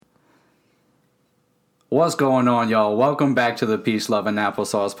What's going on, y'all? Welcome back to the Peace, Love, and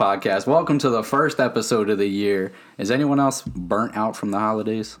Applesauce podcast. Welcome to the first episode of the year. Is anyone else burnt out from the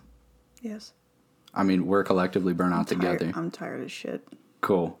holidays? Yes. I mean, we're collectively burnt out together. I'm tired as shit.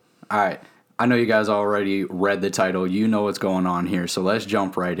 Cool. All right. I know you guys already read the title. You know what's going on here, so let's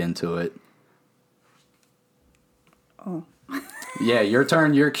jump right into it. Oh. Yeah, your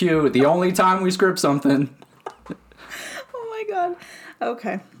turn, your cue. The only time we script something. Oh my god.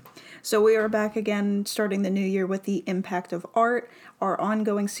 Okay. So we are back again, starting the new year with the Impact of Art, our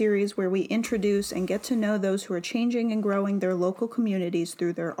ongoing series where we introduce and get to know those who are changing and growing their local communities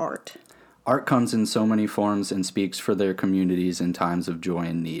through their art. Art comes in so many forms and speaks for their communities in times of joy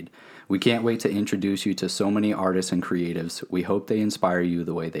and need. We can't wait to introduce you to so many artists and creatives. We hope they inspire you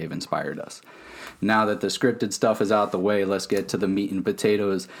the way they've inspired us. Now that the scripted stuff is out the way, let's get to the meat and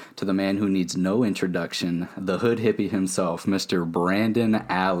potatoes, to the man who needs no introduction, the hood hippie himself, Mr. Brandon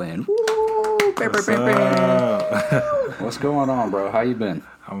Allen. What's going on, bro? How you been?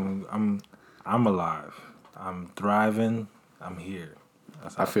 I'm alive. I'm thriving. I'm here.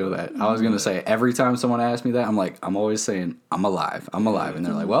 I feel that. I was going to say, every time someone asks me that, I'm always saying, I'm alive. I'm alive. And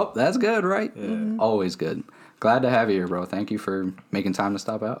they're like, well, that's good, right? Yeah. Always good. Glad to have you here, bro. Thank you for making time to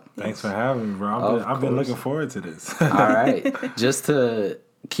stop out. Thanks for having me, bro. I've been looking forward to this. All right. Just to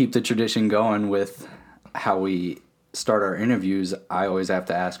keep the tradition going with how we start our interviews, I always have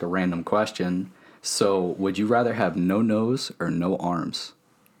to ask a random question. So, would you rather have no nose or no arms?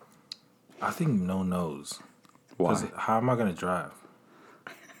 I think no nose. Why? How am I going to drive?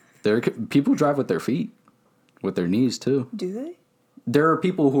 People drive with their feet, with their knees too. Do they? There are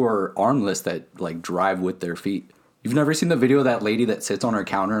people who are armless that like drive with their feet. You've never seen the video of that lady that sits on her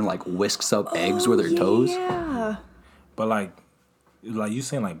counter and like whisks up eggs with her toes? Yeah. But like you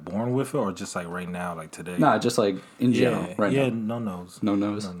saying like born with it or just like right now, like today? Nah, just like in general, right now. Yeah, no nose. No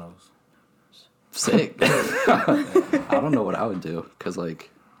nose? No nose. Sick. I don't know what I would do because like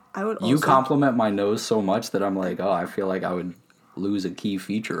you compliment my nose so much that I'm like, oh, I feel like I would lose a key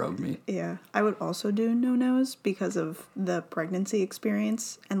feature of me. Yeah, I would also do no nose because of the pregnancy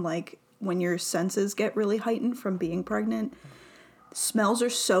experience and like when your senses get really heightened from being pregnant. Smells are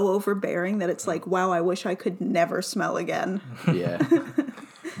so overbearing that it's like, wow, I wish I could never smell again. Yeah.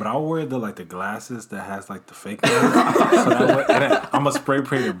 But I'll wear the glasses that has like the fake nose. So that way, and then I'm a spray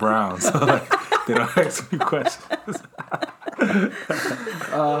painted brown, so like they don't ask me questions.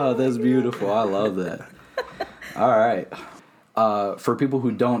 Oh, that's beautiful. I love that. All right. For people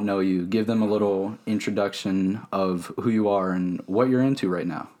who don't know you, give them a little introduction of who you are and what you're into right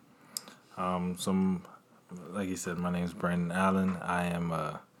now. Like you said, my name's Brandon Allen. I am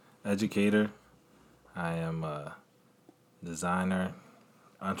a educator. I am a designer,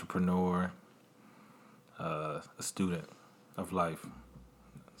 entrepreneur, a student of life.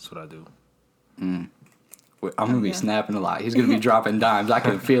 That's what I do. I'm going to be snapping a lot. He's going to be dropping dimes. I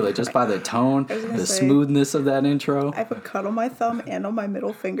can feel it just by the tone, the smoothness of that intro. I have a cut on my thumb and on my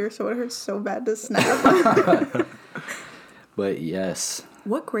middle finger, so it hurts so bad to snap. But yes.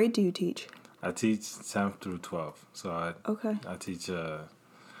 What grade do you teach? I teach 7th through 12th. So I teach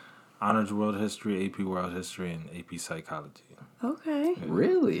Honors World History, AP World History, and AP Psychology. Okay. Yeah.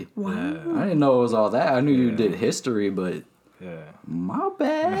 Really? Wow. Yeah. I didn't know it was all that. I knew you did history, but my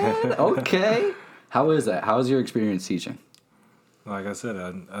bad. Okay. How is that? How is your experience teaching? Like I said,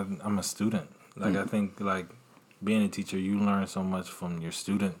 I'm a student. Like I think like being a teacher, you learn so much from your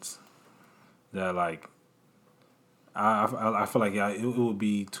students that like I feel like it would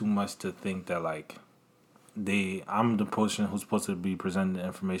be too much to think that like I'm the person who's supposed to be presenting the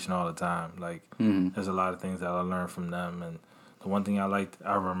information all the time. Like there's a lot of things that I learn from them, and the one thing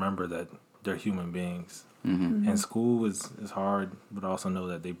I remember that they're human beings. And school is hard, but also know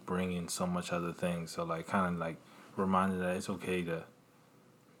that they bring in so much other things. So like kind of like reminded that it's okay to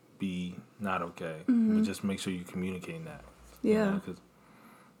be not okay, but just make sure you're communicating that. Yeah. Because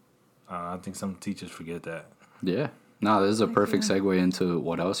I think some teachers forget that. Yeah. No, this is a perfect segue into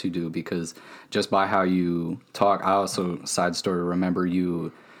what else you do, because just by how you talk, I also, side story, remember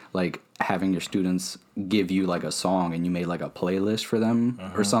you like having your students give you like a song and you made like a playlist for them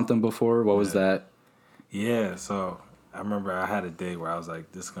or something before. What was that? Yeah, so I remember I had a day where I was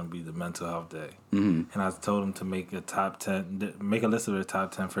like, this is going to be the mental health day. And I told them to make make a list of their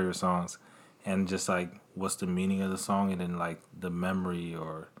top 10 favorite songs and just like what's the meaning of the song and then like the memory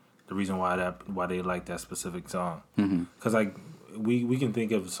or the reason why they like that specific song. Because like we can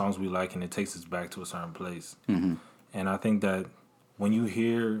think of songs we like and it takes us back to a certain place. And I think that when you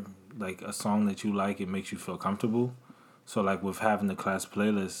hear like a song that you like, it makes you feel comfortable. So like with having the class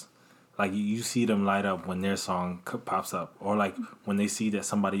playlist, like you see them light up when their song pops up, or like when they see that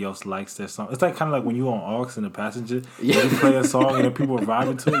somebody else likes their song. It's like kind of like when you on aux in the passenger, you play a song and then people are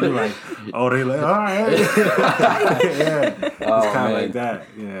vibing to it. You're like, oh, they like, all right, yeah. It's kind of like that,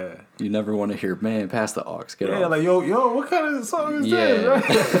 yeah. You never want to hear, man, pass the aux, get off. Yeah, like yo, what kind of song is this? Right?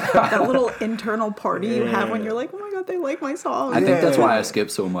 That little internal party you have when you're like, oh my god, they like my song. I think that's why I skip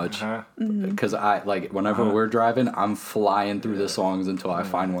so much, because I like whenever we're driving, I'm flying through the songs until I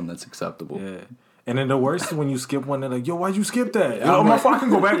find one that's acceptable. Yeah. And then the worst is when you skip one, they're like, yo, why'd you skip that? Yo, my phone, I can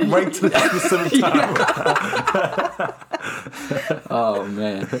go back right to the specific time. Oh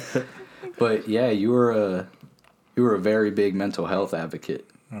man. But yeah, you were a very big mental health advocate.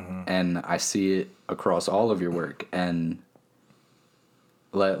 And I see it across all of your work. And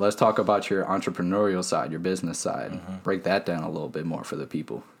let's talk about your entrepreneurial side, your business side. Break that down a little bit more for the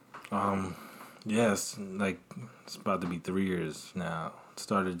people. Yes, like it's about to be 3 years now.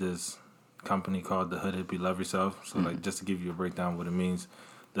 Started this company called the Hood Hippie Love Yourself. So like just to give you a breakdown of what it means,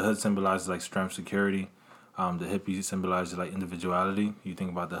 the hood symbolizes like strength, security. The hippie symbolizes like individuality. You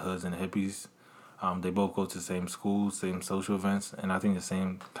think about the hoods and the hippies. They both go to the same schools, same social events, and I think the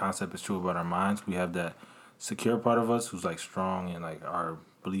same concept is true about our minds. We have that secure part of us who's like strong and like our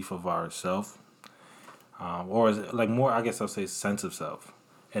belief of ourself, or is it like more, I guess I'll say, sense of self.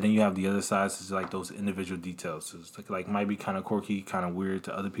 And then you have the other side, is like those individual details. So it's like might be kind of quirky, kind of weird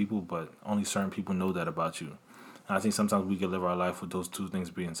to other people, but only certain people know that about you. And I think sometimes we can live our life with those two things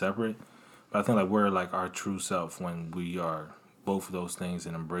being separate, but I think like we're like our true self when we are both of those things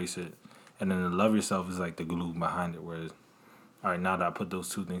and embrace it. And then the love yourself is like the glue behind it, where, all right, now that I put those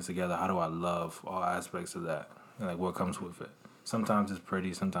two things together, how do I love all aspects of that? And like what comes with it? Sometimes it's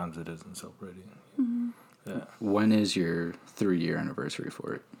pretty, sometimes it isn't so pretty. Yeah. When is your 3-year anniversary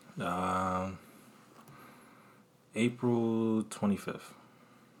for it? April 25th.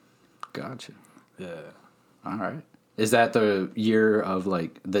 Gotcha. Yeah. All right. Is that the year of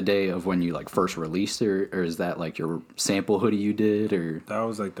like the day of when you like first released it, or is that like your sample hoodie you did, or That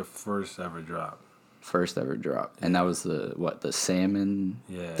was like the first ever drop. first ever drop? And that was the salmon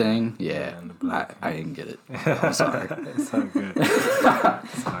thing? Yeah. and the black. I didn't get it. I'm sorry. It's not good. It's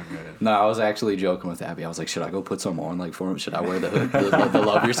not good. No, I was actually joking with Abby. I was like, should I go put some on like for him? Should I wear the hood, the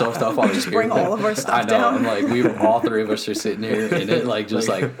love yourself stuff? I'll just bring all of our stuff I know. down. I'm like, all three of us are sitting here and it like just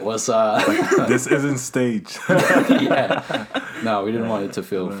like what's This isn't staged. yeah. No, we didn't want it to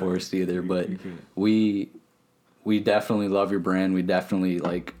feel forced either, but we definitely love your brand. We definitely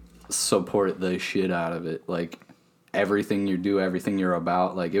like support the shit out of it. Like everything you do, everything you're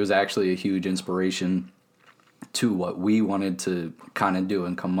about. Like it was actually a huge inspiration to what we wanted to kind of do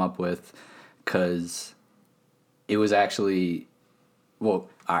and come up with, because it was actually, well,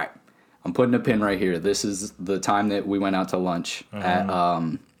 all right, I'm putting a pin right here. This is the time that we went out to lunch at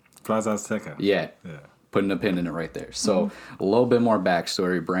Plaza Azteca. yeah. Putting a pin in it right there. So a little bit more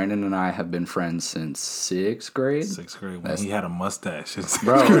backstory. Brandon and I have been friends since 6th grade. 6th grade when he had a mustache.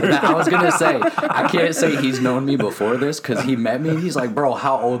 Bro, I was going to say, I can't say he's known me before this because he met me and he's like, bro,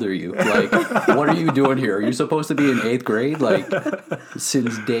 how old are you? Like, what are you doing here? Are you supposed to be in 8th grade? Like,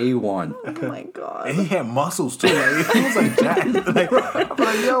 since day one. Oh my god. And he had muscles too. Like, he was like jacked. Like, I'm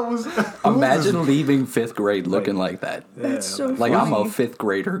like, yo, Imagine leaving 5th grade looking like that. That's so Like, funny. I'm a 5th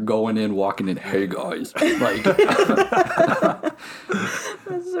grader going in, walking in, hey guys. Like,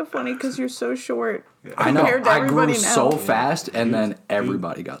 That's so funny because you're so short. I know. compared to I grew everybody now. so fast, and then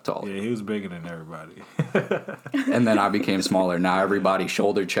everybody got taller. Yeah, he was bigger than everybody. And then I became smaller. Now everybody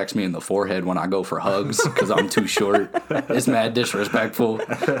shoulder checks me in the forehead when I go for hugs because I'm too short. It's mad disrespectful.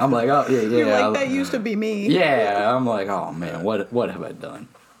 I'm like, oh, yeah. You're like, that used to be me. Yeah, I'm like, oh, man, what have I done?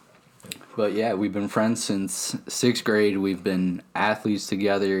 But, yeah, we've been friends since 6th grade. We've been athletes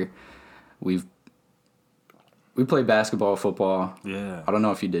together. We played basketball, football. Yeah. I don't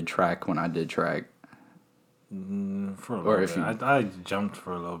know if you did track when I did track. For a little bit. I jumped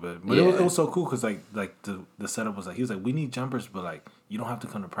for a little bit. But it was so cool because like the setup was like, he was like, we need jumpers, but like you don't have to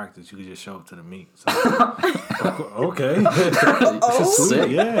come to practice. You can just show up to the meet. So, okay. Oh,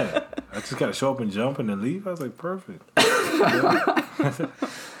 sick. Yeah. I just got to show up and jump and then leave. I was like, perfect.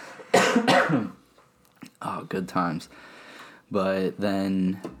 Oh, good times. But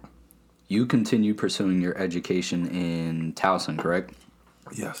then you continued pursuing your education in Towson, correct?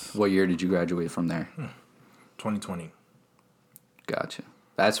 Yes. What year did you graduate from there? 2020. Gotcha.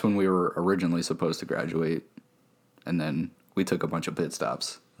 That's when we were originally supposed to graduate, and then we took a bunch of pit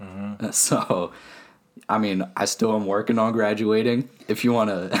stops. So, I mean, I still am working on graduating. If you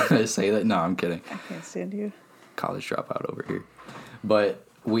want to say that. No, I'm kidding. I can't stand you. College dropout over here. But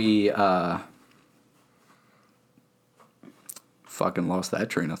we fucking lost that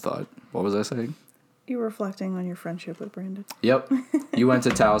train of thought. What was I saying? You were reflecting on your friendship with Brandon. Yep. You went to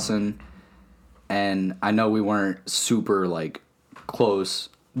Towson, and I know we weren't super, like, close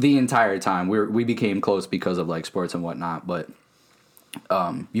the entire time. We became close because of, like, sports and whatnot, but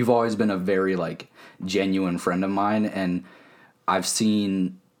you've always been a very, like, genuine friend of mine, and I've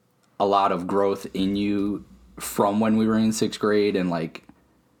seen a lot of growth in you from when we were in 6th grade, and, like,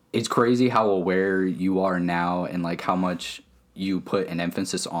 it's crazy how aware you are now and, like, how much you put an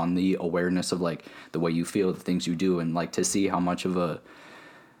emphasis on the awareness of, like, the way you feel, the things you do, and, like, to see how much of a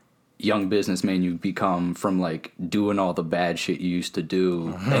young businessman you've become from, like, doing all the bad shit you used to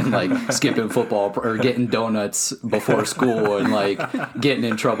do and, like, skipping football or getting donuts before school and, like, getting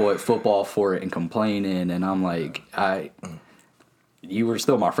in trouble at football for it and complaining. And I'm like, you were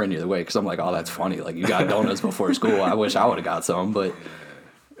still my friend either way, because I'm like, oh, that's funny. Like, you got donuts before school. I wish I would have got some, but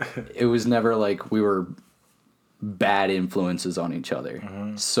it was never like we were bad influences on each other.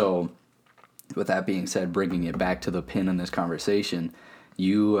 So with that being said, bringing it back to the pin in this conversation,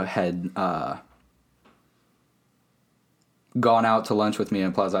 you had gone out to lunch with me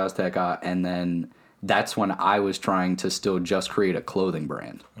in Plaza Azteca, and then that's when I was trying to still just create a clothing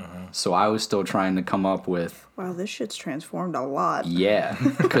brand. So I was still trying to come up with... Wow, this shit's transformed a lot. Yeah,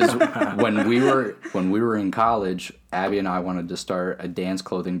 because when we were in college, Abby and I wanted to start a dance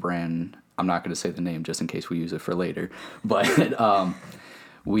clothing brand. I'm not going to say the name just in case we use it for later. But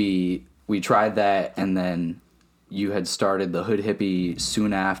we tried that, and then you had started the Hood Hippie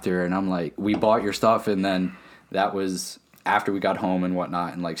soon after, and I'm like, we bought your stuff, and then that was after we got home and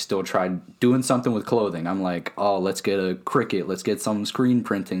whatnot, and, like, still tried doing something with clothing. I'm like, oh, let's get a Cricut, let's get some screen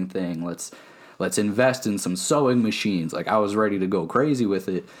printing thing, let's invest in some sewing machines. Like, I was ready to go crazy with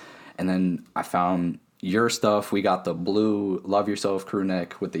it, and then I found your stuff. We got the blue Love Yourself crew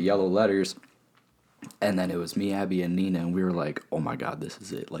neck with the yellow letters, and then it was me, Abby, and Nina, and we were like, oh my god, this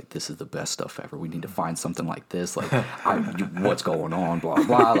is it. Like, this is the best stuff ever. We need to find something like this. Like, what's going on, blah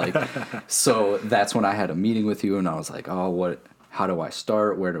blah. Like, so that's when I had a meeting with you, and I was like, oh, how do I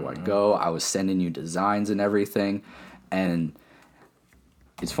start, where do I go? I was sending you designs and everything, and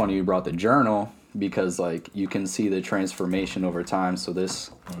it's funny you brought the journal, because, like, you can see the transformation over time. So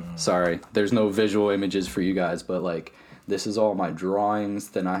this, sorry, there's no visual images for you guys, but, like, this is all my drawings.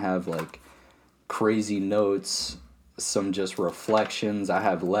 Then I have, like, crazy notes, some just reflections. I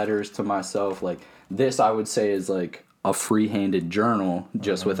have letters to myself. Like, this, I would say, is, like, a free-handed journal,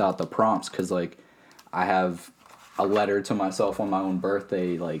 just without the prompts, because, like, I have a letter to myself on my own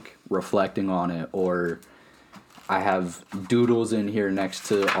birthday, like, reflecting on it, or I have doodles in here next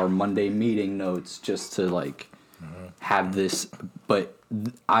to our Monday meeting notes, just to, like, have this. But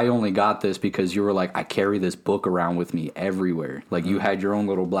I only got this because you were like, I carry this book around with me everywhere. Like, you had your own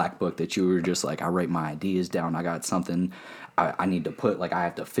little black book that you were just like, I write my ideas down. I got something I need to put, like, I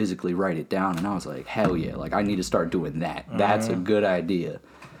have to physically write it down. And I was like, hell yeah, like, I need to start doing that. That's a good idea.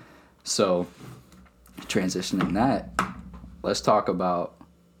 So, transitioning that, let's talk about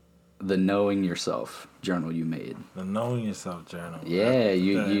the Knowing Yourself journal you made. The Knowing Yourself journal. Yeah,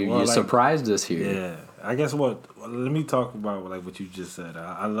 you surprised us here. Yeah, I guess let me talk about, like, what you just said.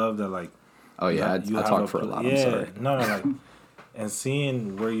 I love that, like. Oh yeah, I talk for a lot. Yeah, I'm sorry. No, like, and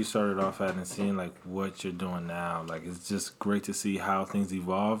seeing where you started off at and seeing, like, what you're doing now, like, it's just great to see how things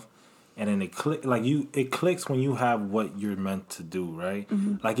evolve, and then it clicks when you have what you're meant to do, right?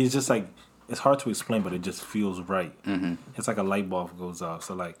 Like, it's just like, it's hard to explain, but it just feels right. It's like a light bulb goes off.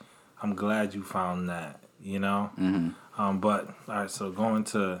 So, like, I'm glad you found that, you know? But, all right, so going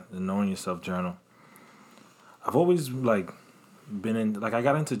to the Knowing Yourself journal, I've always, like, been in, like, I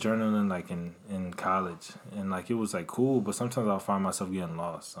got into journaling, like, in college, and, like, it was, like, cool, but sometimes I'll find myself getting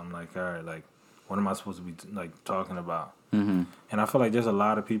lost. I'm like, all right, like, what am I supposed to be, like, talking about? And I feel like there's a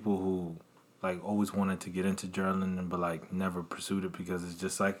lot of people who, like, always wanted to get into journaling, but, like, never pursued it because it's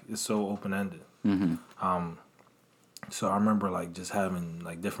just, like, it's so open-ended. So I remember, like, just having,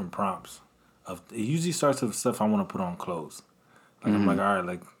 like, different prompts. It usually starts with stuff I want to put on clothes. Like, I'm like, all right,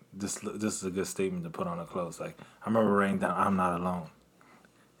 like, this is a good statement to put on the clothes. Like, I remember writing down, I'm not alone.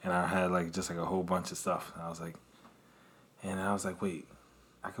 And I had, like, just, like, a whole bunch of stuff. And I was like, wait,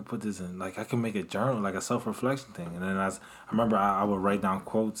 I could put this in, like, I could make a journal, like a self-reflection thing. And then I remember I would write down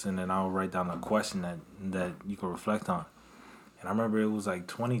quotes, and then I would write down a question that you could reflect on. And I remember it was, like,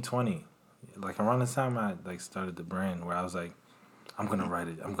 2020. Like, around the time I, like, started the brand, where I was like, I'm going to write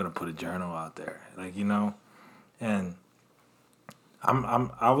it. I'm going to put a journal out there. Like, you know? And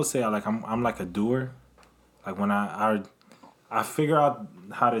I would say, like, I'm like a doer. Like, when I figure out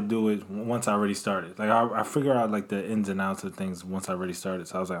how to do it once I already started. Like, I figure out, like, the ins and outs of things once I already started.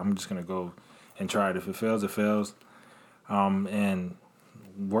 So I was like, I'm just going to go and try it. If it fails, it fails. And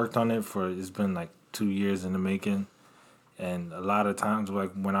worked on it it's been like 2 years in the making. And a lot of times,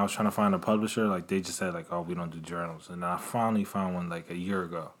 like when I was trying to find a publisher, like they just said like, oh, we don't do journals. And I finally found one like a year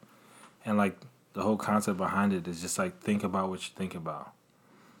ago. And like the whole concept behind it is just like think about what you think about.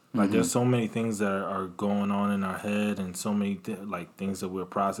 Like there's so many things that are going on in our head, and so many like things that we're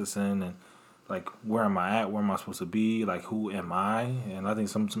processing, and like where am I at? Where am I supposed to be? Like who am I? And I think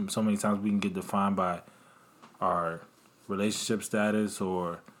so many times we can get defined by our relationship status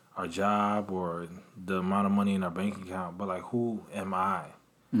or our job or the amount of money in our bank account, but like who am I?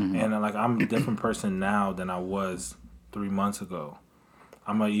 And like I'm a different person now than I was 3 months ago.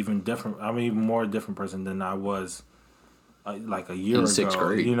 I'm an even more different person than I was like a year ago. In 6th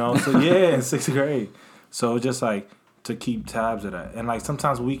grade. You know, so yeah, in 6th grade. So just like to keep tabs of that. And like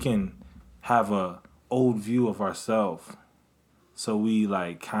sometimes we can have a old view of ourselves. So we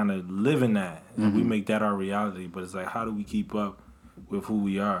like kind of live in that and we make that our reality. But it's like, how do we keep up with who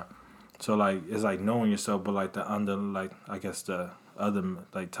we are? So like it's like knowing yourself, but like I guess the other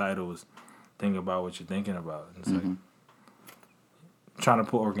like title is think about what you're thinking about. And it's like trying to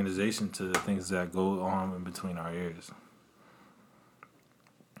put organization to the things that go on in between our ears.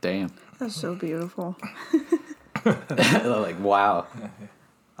 Damn. That's so beautiful. Like, wow.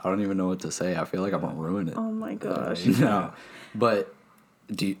 I don't even know what to say. I feel like I'm going to ruin it. Oh, my gosh. No. But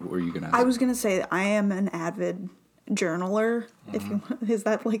were you going to ask? I was going to say I am an avid journaler. If you is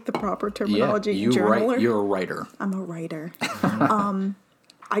that like the proper terminology? Yeah, journaler? You're a writer. I'm a writer.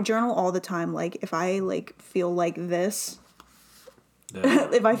 I journal all the time. Like, if I, like, feel like this...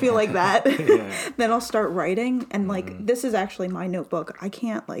 Yeah. If I feel like that, then I'll start writing. And, like, this is actually my notebook. I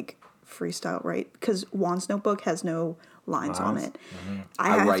can't, like, freestyle write because Juan's notebook has no lines on it. I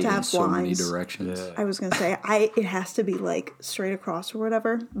have write to have in so lines. many directions. Yeah. I was going to say, it has to be, like, straight across or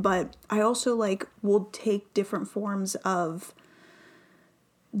whatever. But I also, like, will take different forms of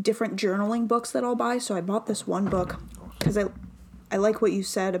different journaling books that I'll buy. So I bought this one book because I like what you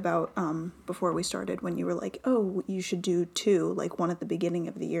said about before we started when you were like, oh, you should do 2, like one at the beginning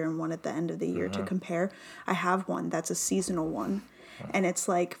of the year and one at the end of the year to compare. I have one that's a seasonal one, and it's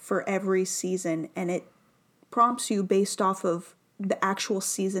like for every season, and it prompts you based off of the actual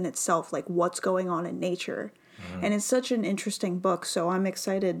season itself, like what's going on in nature. And it's such an interesting book, so I'm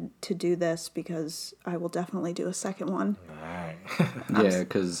excited to do this because I will definitely do a second one. Yeah,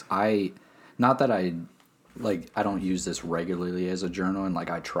 because not that I don't use this regularly as a journal, and like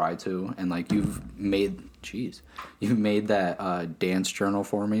I try to, and like you've made that dance journal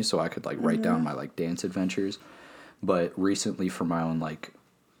for me so I could like write down my like dance adventures. But recently for my own like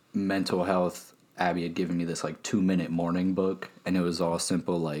mental health, Abby had given me this like 2-minute morning book, and it was all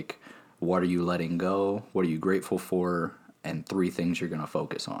simple like, what are you letting go? What are you grateful for? And 3 things you're going to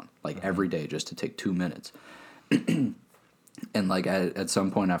focus on like every day just to take 2 minutes. And, like, at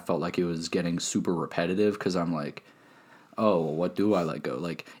some point I felt like it was getting super repetitive because I'm like, oh, well, what do I let go?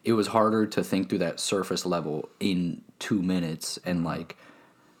 Like, it was harder to think through that surface level in 2 minutes. And, like,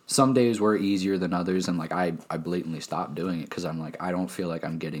 some days were easier than others. And, like, I blatantly stopped doing it because I'm like, I don't feel like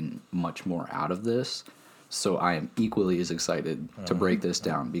I'm getting much more out of this. So I am equally as excited to break this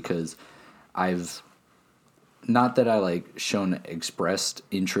down because I've... Not that I, like, expressed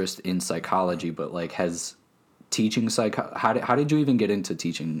interest in psychology, but, like, has... Teaching how did you even get into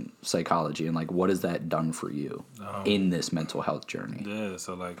teaching psychology, and like what has that done for you in this mental health journey? Yeah,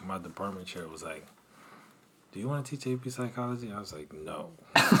 so like my department chair was like, "Do you want to teach AP psychology?" I was like, "No,"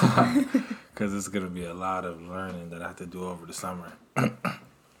 because it's gonna be a lot of learning that I have to do over the summer.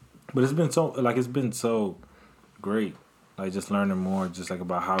 But it's been so great, like just learning more, just like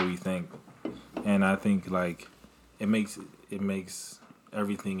about how we think, and I think like it makes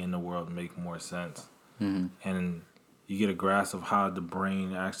everything in the world make more sense. And you get a grasp of how the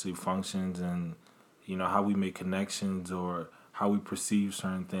brain actually functions, and you know how we make connections, or how we perceive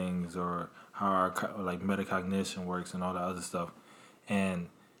certain things, or how our like metacognition works, and all that other stuff. And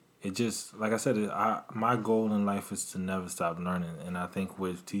it just, like I said, my goal in life is to never stop learning. And I think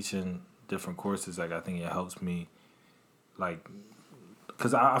with teaching different courses, like I think it helps me, like,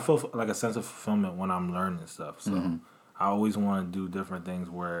 because I feel like a sense of fulfillment when I'm learning stuff. So I always want to do different things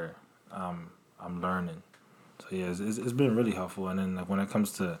where I'm learning. So yeah, it's been really helpful. And then like when it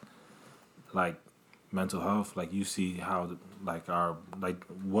comes to like mental health, like you see how like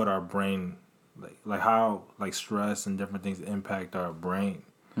what our brain like how like stress and different things impact our brain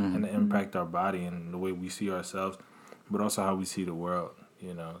and impact our body and the way we see ourselves, but also how we see the world,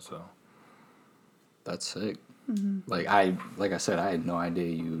 you know. So that's sick. Like I said, I had no idea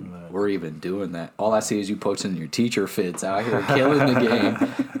you were even doing that. All I see is you posting your teacher fits out here, killing the game,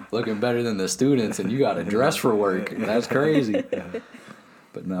 looking better than the students, and you got to dress for work. That's crazy.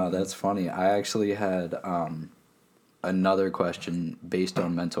 But no, that's funny. I actually had another question based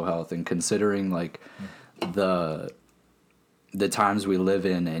on mental health, and considering like the times we live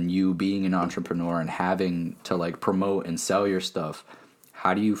in, and you being an entrepreneur and having to like promote and sell your stuff,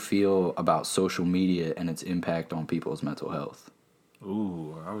 how do you feel about social media and its impact on people's mental health?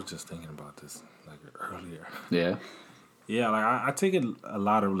 Ooh, I was just thinking about this like earlier. Yeah. Yeah, like I take a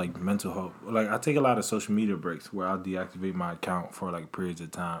lot of like mental health. Like I take a lot of social media breaks where I'll deactivate my account for like periods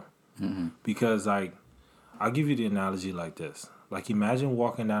of time. Mm-hmm. Because like I'll give you the analogy like this. Like imagine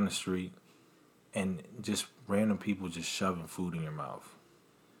walking down the street and just random people just shoving food in your mouth.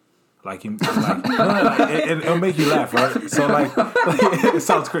 Like, it'll make you laugh, right? So like it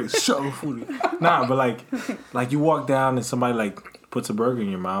sounds crazy, shoving food. Nah, but like you walk down and somebody like puts a burger in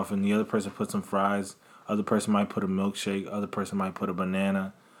your mouth, and the other person puts some fries. Other person might put a milkshake. Other person might put a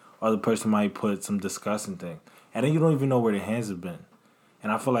banana. Other person might put some disgusting thing. And then you don't even know where their hands have been.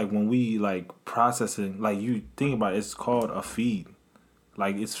 And I feel like when we, like, processing, like, you think about it, it's called a feed.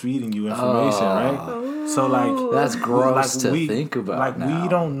 Like, it's feeding you information, right? So, like... That's gross like to think about like, now. We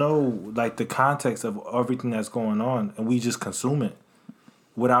don't know, like, the context of everything that's going on, and we just consume it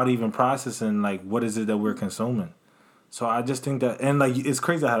without even processing, like, what is it that we're consuming. So I just think that, and like it's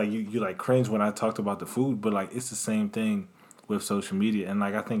crazy how like you like cringe when I talked about the food, but like it's the same thing with social media. And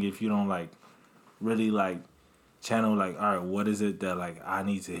like I think if you don't like really like channel like, all right, what is it that like I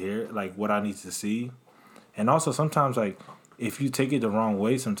need to hear, like what I need to see, and also sometimes like if you take it the wrong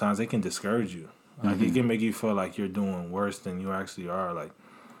way, sometimes it can discourage you. Like it can make you feel like you're doing worse than you actually are. Like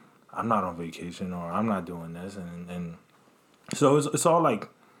I'm not on vacation or I'm not doing this, and so it's all like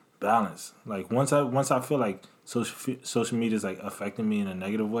balance. Like once I feel like social media is like affecting me in a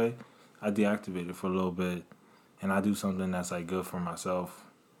negative way, I deactivate it for a little bit, and I do something that's like good for myself,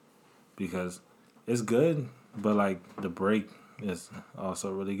 because it's good, but like the break is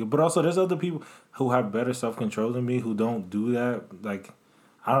also really good. But also there's other people who have better self-control than me who don't do that. Like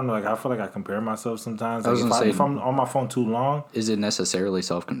I don't know, like I feel like I compare myself sometimes. Like if I'm on my phone too long, is it necessarily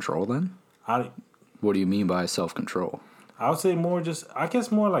self-control then? What do you mean by self-control? I would say more just, I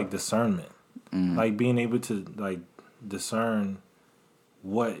guess more like discernment. Like being able to like discern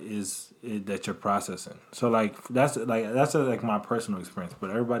what is it that you're processing. So like that's my personal experience,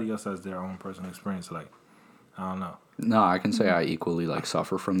 but everybody else has their own personal experience. Like I don't know. No, I can say I equally like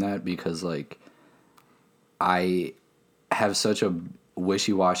suffer from that, because like I have such a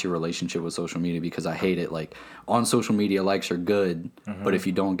wishy-washy relationship with social media, because I hate it. Like on social media, likes are good, but if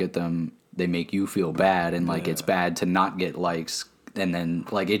you don't get them, they make you feel bad, and like it's bad to not get likes, and then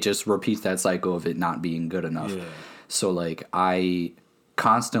like it just repeats that cycle of it not being good enough. Yeah. So like I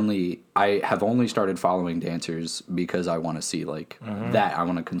have only started following dancers because I want to see like that. I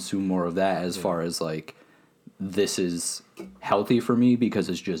want to consume more of that, as far as like this is healthy for me, because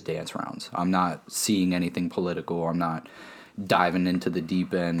it's just dance rounds. I'm not seeing anything political. I'm not diving into the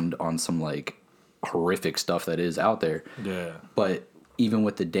deep end on some like horrific stuff that is out there. Yeah. But even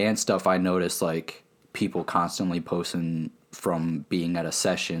with the dance stuff, I noticed like people constantly posting from being at a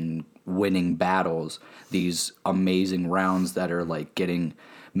session, winning battles, these amazing rounds that are like getting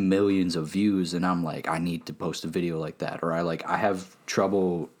millions of views, and I'm like, I need to post a video like that. Or I have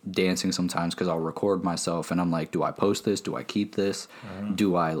trouble dancing sometimes because I'll record myself and I'm like, do I post this? Do I keep this?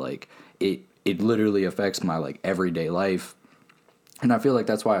 Do I like it? It literally affects my like everyday life. And I feel like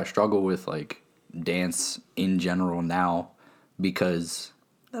that's why I struggle with like dance in general now, because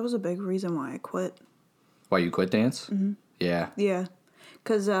that was a big reason why I quit. Why you quit dance? Mm-hmm. Yeah. Yeah.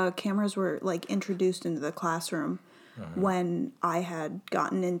 Because cameras were like introduced into the classroom when I had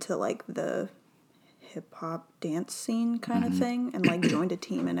gotten into like the hip hop dance scene kind of thing, and like joined a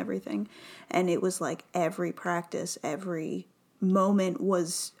team and everything. And it was like every practice, every moment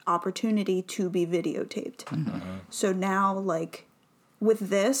was opportunity to be videotaped. So now like with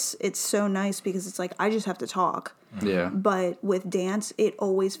this, it's so nice because it's like I just have to talk. Yeah. But with dance, it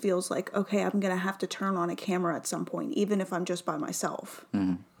always feels like, okay, I'm going to have to turn on a camera at some point, even if I'm just by myself.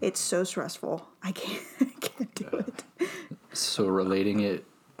 It's so stressful. I can't do it. So relating it,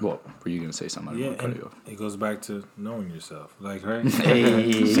 well, were you going to say something? Yeah, and it goes back to knowing yourself. Like, right?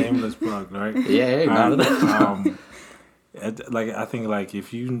 Hey. Shameless plug, right? Yeah, hey, like, I think, like,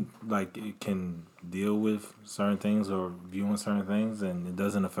 if you, like, can deal with certain things or viewing certain things and it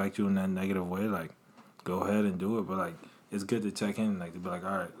doesn't affect you in that negative way, like, go ahead and do it. But like it's good to check in, like to be like,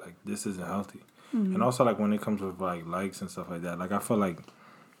 all right, like this isn't healthy. And also like when it comes with like likes and stuff like that, like I feel like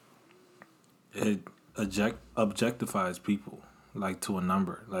it objectifies people like to a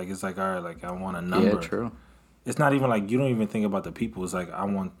number. Like it's like, all right, like I want a number. Yeah, true. It's not even like you don't even think about the people. It's like I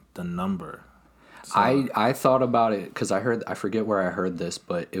want the number. So, I thought about it because I forget where I heard this,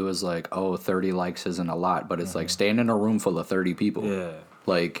 but it was like, 30 likes isn't a lot, but it's like staying in a room full of 30 people. Yeah.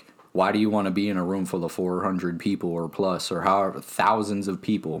 Like, why do you want to be in a room full of 400 people or plus, or however, thousands of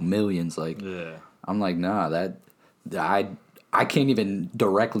people, millions? Like, Yeah. I'm like, nah, I can't even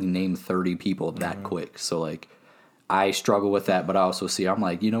directly name 30 people that quick. So like, I struggle with that, but I also see, I'm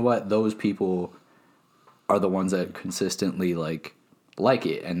like, you know what? Those people are the ones that consistently like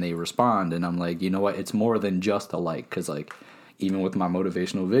it and they respond. And I'm like, you know what? It's more than just a like. Cause like, even with my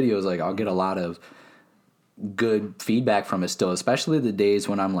motivational videos, like I'll get a lot of good feedback from it still, especially the days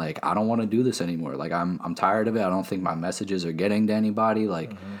when I'm like, I don't want to do this anymore. Like I'm tired of it. I don't think my messages are getting to anybody.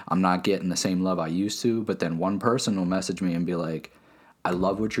 Like I'm not getting the same love I used to. But then one person will message me and be like, I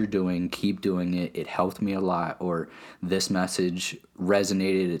love what you're doing. Keep doing it. It helped me a lot. Or this message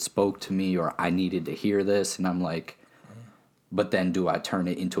resonated. It spoke to me, or I needed to hear this. And I'm like, but then do I turn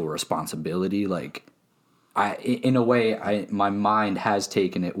it into a responsibility? Like in a way, my mind has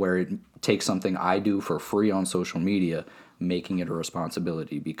taken it where it takes something I do for free on social media, making it a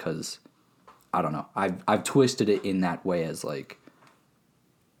responsibility, because I don't know. I've twisted it in that way as like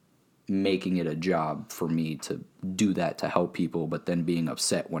making it a job for me to do that to help people, but then being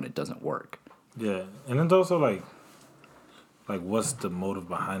upset when it doesn't work. Yeah, and it's also like what's the motive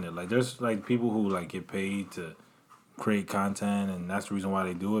behind it? Like there's like people who like get paid to create content, and that's the reason why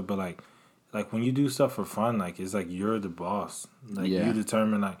they do it. But like when you do stuff for fun, like it's like you're the boss. Like you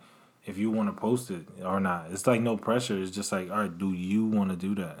determine like if you want to post it or not. It's like no pressure. It's just like, all right, do you want to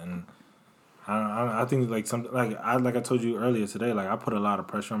do that? And I think like something like I told you earlier today, like I put a lot of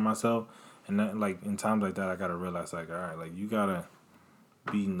pressure on myself, and that, like in times like that, I gotta realize like, all right, like you gotta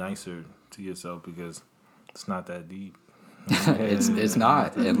be nicer to yourself because it's not that deep. It's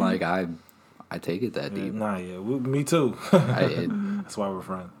not, and like I take it that deep. Nah, yeah, me too. That's why we're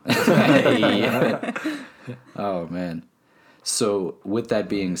friends. Yeah. Oh man. So with that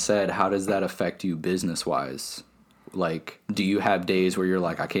being said, how does that affect you business wise? Like, do you have days where you're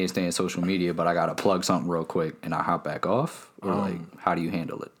like, I can't stay in social media, but I gotta plug something real quick and I hop back off? Or like, how do you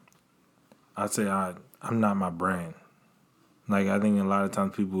handle it? I'd say I'm not my brand. Like, I think a lot of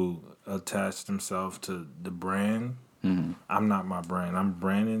times people attach themselves to the brand. Mm-hmm. I'm not my brand. I'm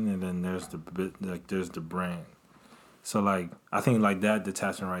Brandon, and then there's the brand. So like, I think like that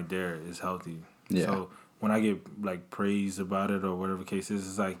detachment right there is healthy. Yeah. So when I get like praise about it or whatever the case is,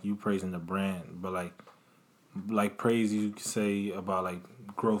 it's like you praising the brand, but like praise you say about like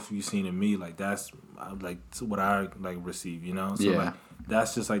growth you seen in me, like that's like what I like receive, you know. So like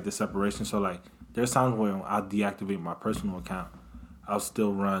that's just like the separation. So like there's times where I'll deactivate my personal account, I'll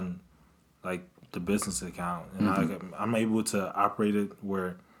still run like the business account, and I'm able to operate it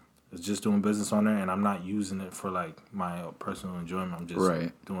where it's just doing business on there, and I'm not using it for like my personal enjoyment. I'm just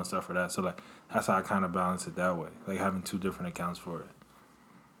doing stuff for that. So like that's how I kind of balance it that way, like having two different accounts for it.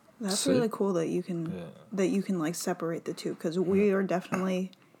 That's really cool that you can like separate the two, because we are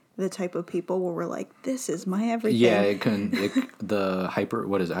definitely the type of people where we're like, this is my everything. Yeah, the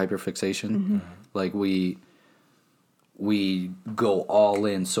hyperfixation. Mm-hmm. Like we go all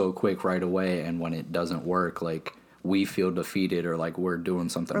in so quick right away, and when it doesn't work, like we feel defeated or like we're doing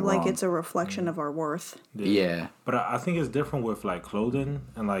something wrong. Or like it's a reflection of our worth. Yeah. But I think it's different with like clothing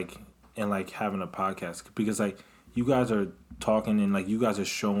and like having a podcast, because like you guys are talking and like you guys are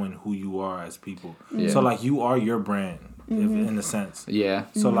showing who you are as people. Yeah. So like you are your brand, in a sense. Yeah.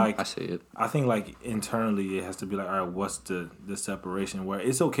 So like I see it. I think like internally it has to be like, all right, what's the separation? Where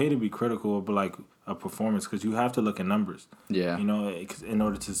it's okay to be critical, but like a performance, because you have to look at numbers. Yeah. You know, in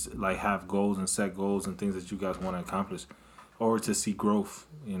order to like have goals and set goals and things that you guys want to accomplish, or to see growth.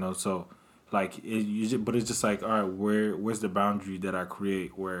 You know, so like but it's just like, all right, where's the boundary that I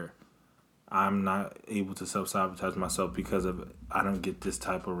create where I'm not able to self-sabotage myself because of I don't get this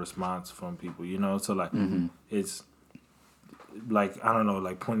type of response from people, you know? So, like, it's, like, I don't know,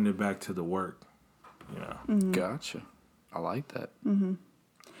 like, pointing it back to the work, you know? Mm-hmm. Gotcha. I like that. Mm-hmm.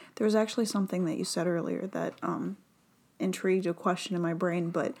 There was actually something that you said earlier that intrigued a question in my brain,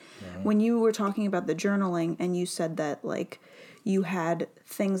 but when you were talking about the journaling and you said that, like, you had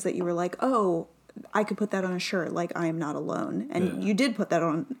things that you were like, oh, I could put that on a shirt, like I am not alone. And you did put that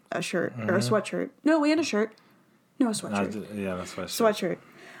on a shirt or a sweatshirt. No, we had a shirt. No, a sweatshirt. A sweatshirt.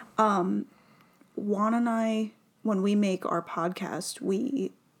 Juan and I, when we make our podcast,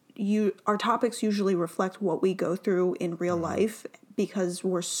 our topics usually reflect what we go through in real life, because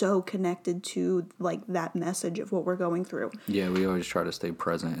we're so connected to like that message of what we're going through. Yeah, we always try to stay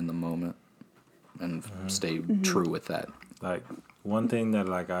present in the moment and stay true with that. Like, one thing that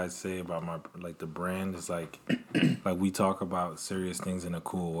like I say about my like the brand is like we talk about serious things in a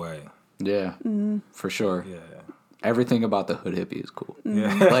cool way. Yeah, for sure. Yeah. Everything about the hood hippie is cool.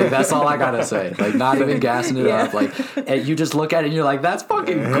 Yeah. Like, that's all I gotta say. Like, not even gassing it up. Like, and you just look at it and you're like, that's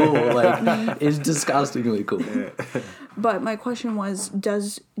fucking cool. Like, it's disgustingly cool. But my question was,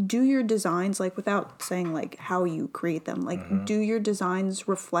 do your designs, like, without saying like how you create them, like, do your designs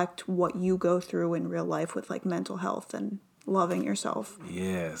reflect what you go through in real life with like mental health and loving yourself?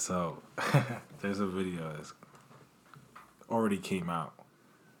 Yeah, so there's a video that's already came out.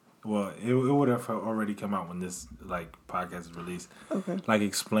 Well, it would have already come out when this like podcast is released. Okay. Like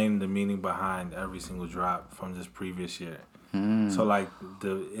explaining the meaning behind every single drop from this previous year. So like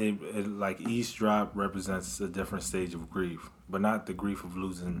like each drop represents a different stage of grief, but not the grief of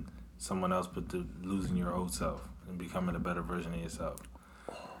losing someone else, but the losing your old self and becoming a better version of yourself.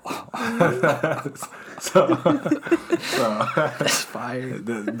 so That's fire.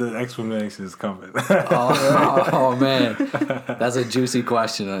 the explanation is coming. Oh man, that's a juicy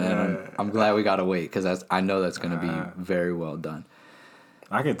question, and I'm glad we gotta wait because I know that's gonna be very well done.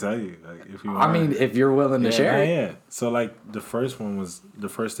 I can tell you, like, if you. I mean, if you're willing to share it. Yeah. So like the first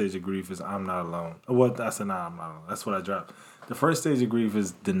stage of grief is I'm not alone. Well, I said I'm not alone. That's what I dropped. The first stage of grief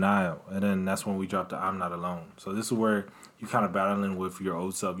is denial, and then that's when we dropped the I'm not alone. So this is where you kind of battling with your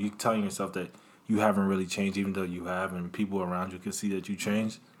old self. You telling yourself that you haven't really changed, even though you have, and people around you can see that you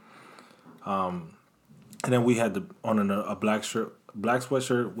changed. And then we had a black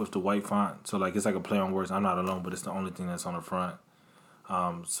sweatshirt with the white font. So like it's like a play on words. I'm not alone, but it's the only thing that's on the front.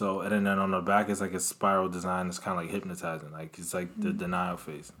 So and then on the back it's like a spiral design. It's kind of like hypnotizing. Like it's like the denial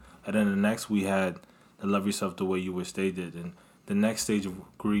phase. And then the next we had the love yourself the way you were stated. And the next stage of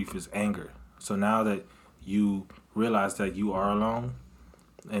grief is anger. So now that you realize that you are alone,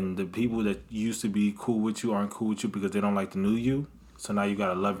 and the people that used to be cool with you aren't cool with you because they don't like the new you. So now you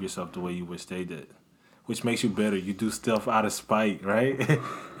gotta love yourself the way you wish they did, which makes you better. You do stuff out of spite, right?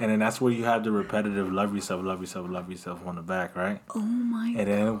 And then that's where you have the repetitive love yourself on the back, right? Oh my! And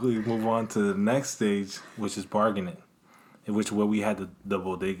then we move on to the next stage, which is bargaining, in which where we had the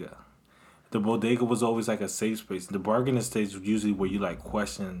bodega. The bodega was always like a safe space. The bargaining stage was usually where you like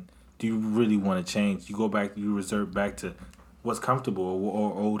question, do you really want to change? You go back, you revert back to what's comfortable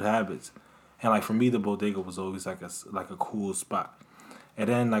or old habits. And like for me, the bodega was always like a cool spot. And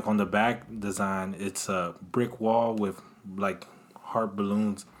then like on the back design, it's a brick wall with like heart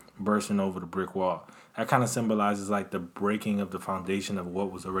balloons bursting over the brick wall. That kind of symbolizes like the breaking of the foundation of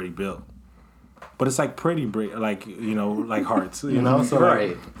what was already built. But it's like pretty brick, like, you know, like hearts, you know? So right.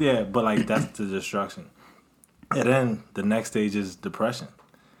 Like, yeah, but like that's the destruction. And then the next stage is depression,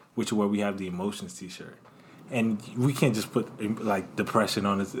 which is where we have the emotions t-shirt. And we can't just put like depression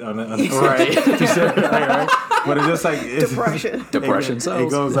on it, Right. t-shirt, right? But it's just like it's, Depression. It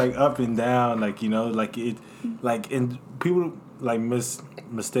goes like up and down, like, you know, like it, like, and people like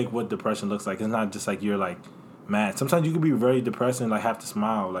mistake what depression looks like. It's not just like you're like mad. Sometimes you can be very depressed and like have to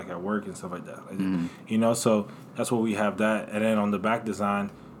smile like at work and stuff like that. Like, you know, so that's what we have that. And then on the back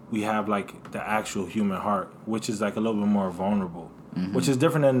design, we have like the actual human heart, which is like a little bit more vulnerable, which is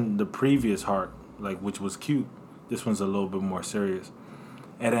different than the previous heart, like which was cute. This one's a little bit more serious.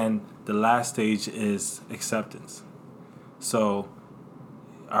 And then the last stage is acceptance. So,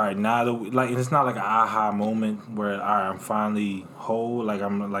 all right, now like it's not like an aha moment where all right, I'm finally whole, like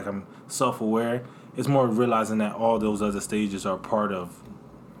I'm self-aware. It's more realizing that all those other stages are part of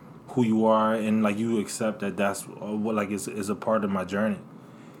who you are, and like you accept that that's what like is a part of my journey.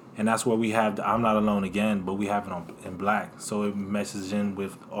 And that's where we have the I'm not alone again, but we have it in black, so it meshes in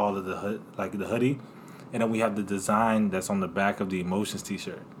with all of the hoodie, and then we have the design that's on the back of the emotions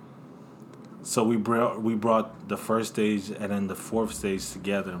t-shirt. So we brought the first stage and then the fourth stage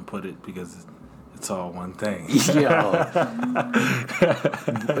together and put it because it's all one thing. Yo,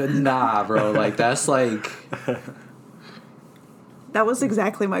 but nah, bro. Like that's like. That was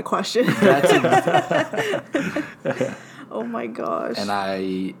exactly my question. Oh my gosh.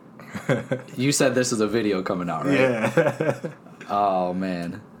 And you said this is a video coming out, right? Yeah. Oh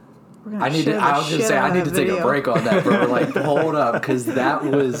man. I need to take a break on that, bro. Like, hold up, because that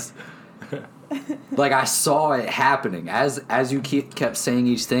was like I saw it happening as you kept saying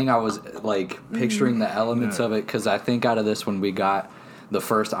each thing. I was like picturing the elements of it, because I think out of this one we got the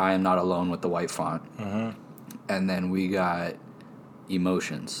first I am not alone with the white font, and then we got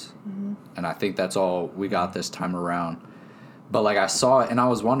emotions, and I think that's all we got this time around. But like I saw it and I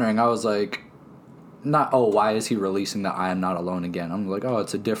was wondering, I was like, why is he releasing the I am not alone again? I'm like,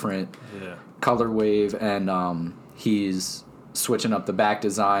 it's a different color wave, and he's switching up the back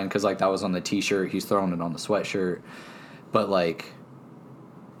design because like that was on the t-shirt, he's throwing it on the sweatshirt. But like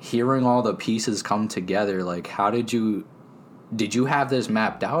hearing all the pieces come together, like how did you did you have this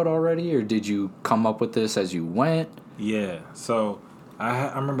mapped out already, or did you come up with this as you went? Yeah. So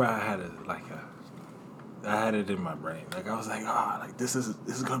I remember I had it in my brain. Like I was like, like this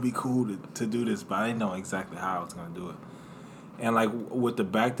is gonna be cool to do this, but I didn't know exactly how I was gonna do it. And like with the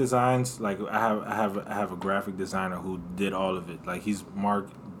back designs, like I have a graphic designer who did all of it. Like he's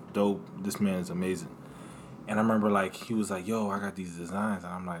Mark, dope. This man is amazing. And I remember like he was like, "Yo, I got these designs,"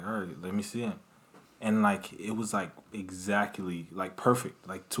 and I'm like, "All right, let me see them." And like it was like exactly like perfect,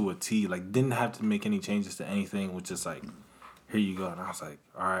 like to a T. Like didn't have to make any changes to anything. It was just like, here you go. And I was like,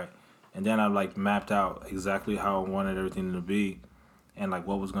 all right. And then I like mapped out exactly how I wanted everything to be, and like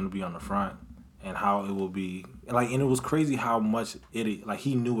what was gonna be on the front, and how it will be. And it was crazy how much like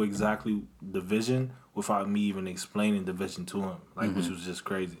he knew exactly the vision without me even explaining the vision to him, like which was just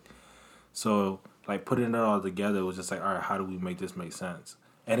crazy. So like putting it all together was just like, all right, how do we make this make sense?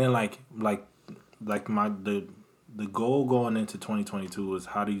 And then like the goal going into 2022 was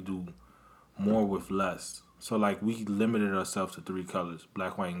how do you do more with less? So like we limited ourselves to 3 colors: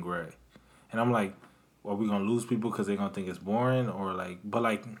 black, white, and gray. And I'm like, are we gonna lose people because they're gonna think it's boring, or like? But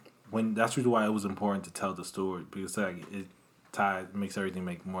like when that's the reason why it was important to tell the story, because like it makes everything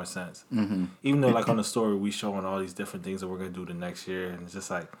make more sense. Mm-hmm. Even though like on the story we showing all these different things that we're gonna do the next year, and it's just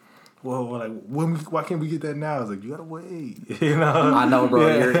like, whoa, like why can't we get that now? It's like, you gotta wait, you know. I know, bro.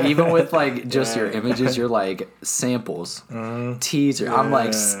 Yeah. You're even with like just your images, you're like samples, teaser. Yeah. I'm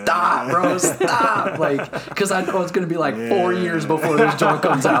like, stop, bro, stop, like, because I know it's gonna be like 4 years before this joint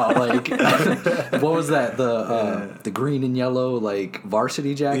comes out. Like, what was that? The green and yellow like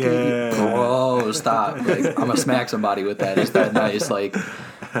varsity jacket. Yeah. Bro, stop! Like, I'm gonna smack somebody with that. It's that nice, like,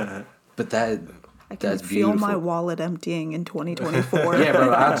 but that. I can feel my wallet emptying in 2024. Yeah, bro,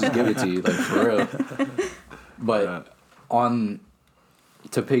 I'll just give it to you, like, for real. But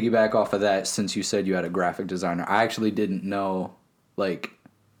to piggyback off of that, since you said you had a graphic designer, I actually didn't know, like,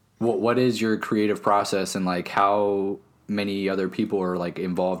 what is your creative process, and, like, how many other people are, like,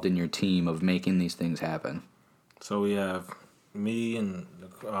 involved in your team of making these things happen? So we have me and the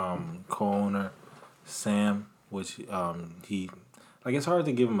co-owner, Sam, which he... Like, it's hard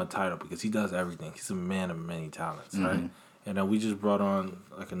to give him a title because he does everything. He's a man of many talents, right? And then we just brought on,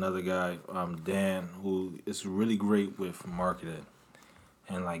 like, another guy, Dan, who is really great with marketing.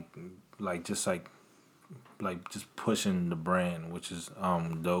 And, just pushing the brand, which is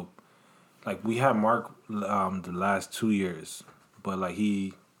dope. Like, we had Mark the last 2 years, but, like,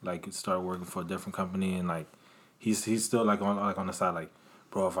 he, like, started working for a different company, and, like, he's still, like, on the side, like,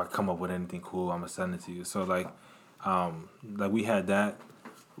 bro, if I come up with anything cool, I'm going to send it to you. So, like we had that,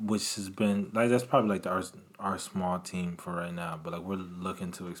 which has been like that's probably like our small team for right now. But like we're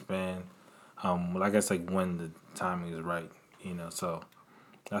looking to expand. I guess like when the timing is right, you know. So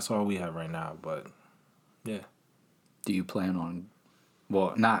that's all we have right now. But yeah. Do you plan on?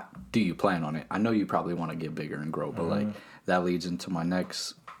 Well, not do you plan on it? I know you probably want to get bigger and grow, but like that leads into my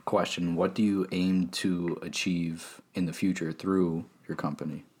next question. What do you aim to achieve in the future through your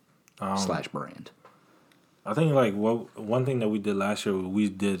company / brand? I think like one thing that we did last year, we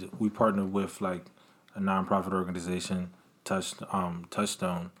partnered with like a nonprofit organization,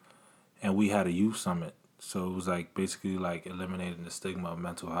 Touchstone, and we had a youth summit. So it was like basically like eliminating the stigma of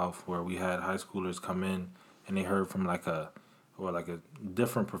mental health, where we had high schoolers come in and they heard from like a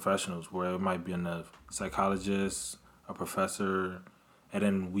different professionals, where it might be a psychologist, a professor, and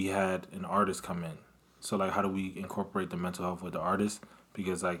then we had an artist come in. So like, how do we incorporate the mental health with the artist?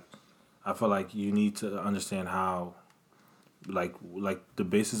 Because like, I feel like you need to understand how, like the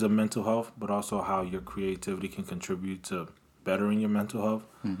basis of mental health, but also how your creativity can contribute to bettering your mental health.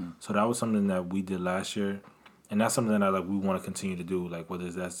 Mm-hmm. So that was something that we did last year, and that's something that we want to continue to do, like whether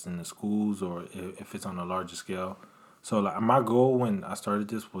that's in the schools or if it's on a larger scale. So like my goal when I started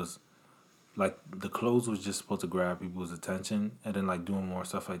this was, like the clothes was just supposed to grab people's attention, and then like doing more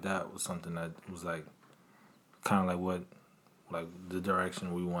stuff like that was something that was like kind of like the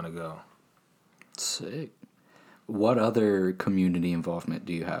direction we want to go. Sick. What other community involvement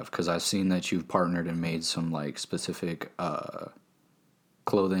do you have? Because I've seen that you've partnered and made some like specific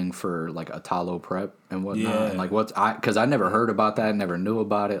clothing for like Atalo Prep and whatnot. Yeah. And like because I never heard about that, never knew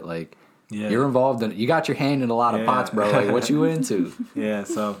about it. Like you're involved in, you got your hand in a lot of pots, bro. Like what you into? Yeah.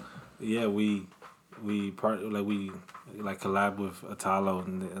 So we collab with Atalo,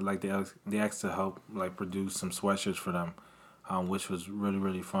 and like they asked to help like produce some sweatshirts for them, which was really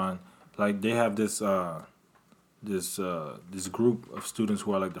really fun. Like they have this group of students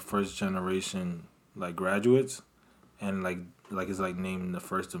who are like the first generation like graduates, and like it's like named the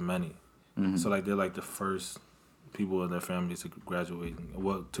first of many. Mm-hmm. So like they're like the first people and their families to graduate,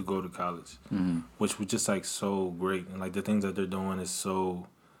 to go to college, which was just like so great, and like the things that they're doing is so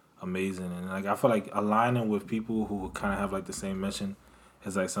amazing, and like I feel like aligning with people who kind of have like the same mission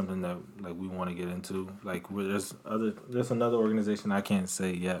is like something that like we want to get into. Like there's another organization I can't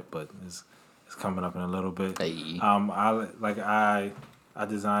say yet, but it's coming up in a little bit. Hey. I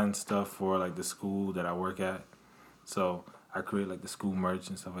design stuff for like the school that I work at, so I create like the school merch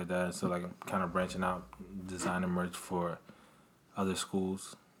and stuff like that. So like I'm kind of branching out, designing merch for other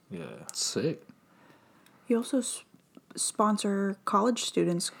schools. Yeah. Sick. You also sponsor college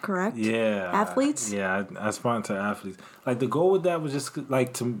students, correct? Yeah. Athletes? Yeah, I sponsor athletes. Like the goal with that was just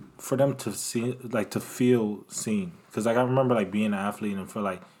like for them to see, like to feel seen. Cause like I remember like being an athlete and feel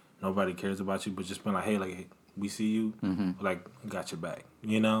like nobody cares about you, but just being like, hey, we see you, like got your back,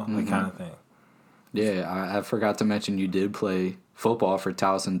 like kind of thing. Yeah, I forgot to mention you did play football for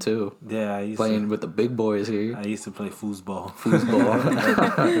Towson too. Yeah, I used playing with the big boys here. I used to play foosball.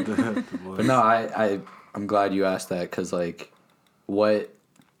 But no, I'm glad you asked that because like, what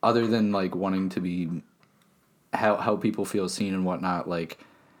other than like wanting to be how people feel seen and whatnot, like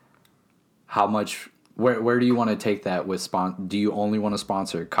how much where do you want to take that with do you only want to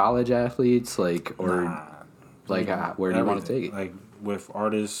sponsor college athletes like or like where do you want to take it? Like with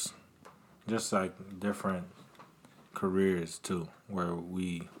artists, just like different careers too, where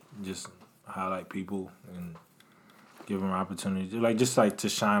we just highlight people and give them opportunities, like just like to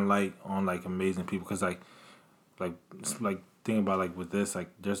shine light on like amazing people, because like think about like with this, like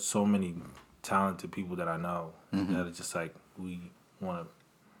there's so many talented people that I know that are just like we want to,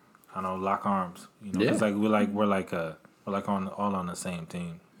 I don't know, lock arms, because like we're all on the same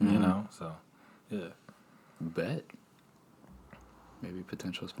team, so yeah. Bet. Maybe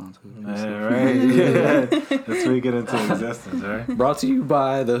potential sponsor. Yeah, right. Yeah. Let's make it into existence, right? Brought to you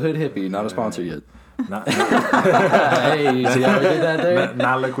by the Hood Hippie, not a sponsor yet. Hey, you see how we did that there?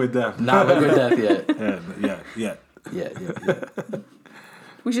 Not Liquid Death. Not Liquid Death yet. Yeah.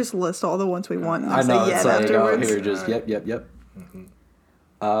 We just list all the ones we want and I know, say it's yet like afterwards. out here just yep.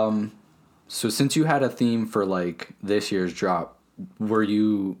 Mm-hmm. So since you had a theme for like this year's drop,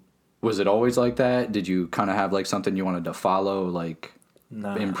 was it always like that? Did you kind of have like something you wanted to follow like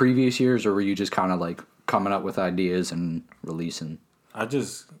in previous years, or were you just kind of like coming up with ideas and releasing? I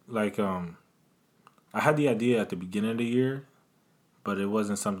just like I had the idea at the beginning of the year, but it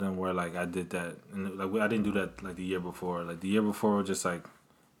wasn't something where like I did that, and like I didn't do that like the year before. Like the year before was just like,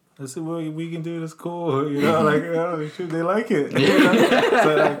 let's see what we can do. That's cool, like oh shoot, they like it.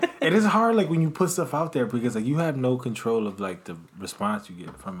 So like it is hard like when you put stuff out there, because like you have no control of like the response you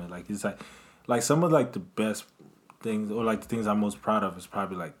get from it. Like it's like some of like the best things, or like the things I'm most proud of is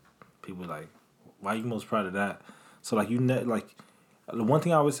probably like people like, why are you most proud of that? So like like the one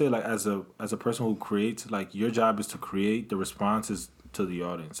thing I would say, like as a person who creates, like your job is to create, the response is to the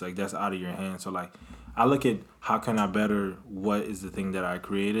audience. Like that's out of your hands. So like I look at how can I better what is the thing that I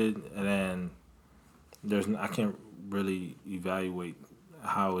created, and then I can't really evaluate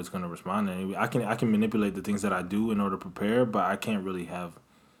how it's gonna respond anyway. I can manipulate the things that I do in order to prepare, but I can't really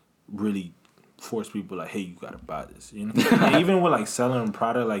force people like, hey, you gotta buy this. And even with like selling a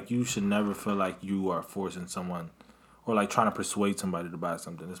product, like you should never feel like you are forcing someone or like trying to persuade somebody to buy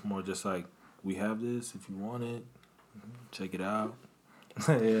something. It's more just like, we have this, if you want it, check it out.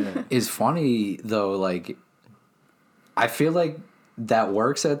 Yeah. It's funny though, like I feel like that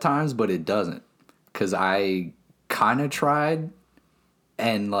works at times, but it doesn't, because I kind of tried,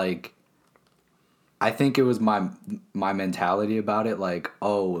 and like I think it was my mentality about it, like,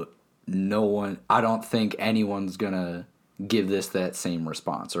 oh, I don't think anyone's gonna give this that same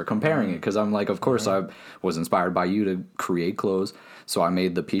response, or comparing it, because I'm like, of course I was inspired by you to create clothes, so I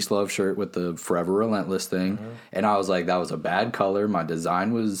made the Peace Love shirt with the Forever Relentless thing, and I was like, that was a bad color, my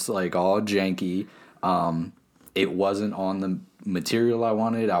design was like all janky, it wasn't on the material I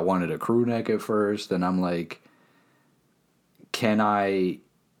wanted a crew neck at first, and I'm like, can I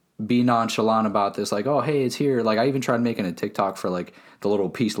be nonchalant about this, like, oh hey, it's here. Like I even tried making a TikTok for like the little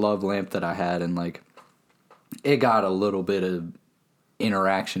Peace Love lamp that I had, and like it got a little bit of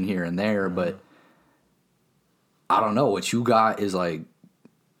interaction here and there, but I don't know, what you got is like,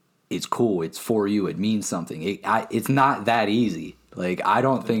 it's cool, it's for you, it means something. It's not that easy. Like I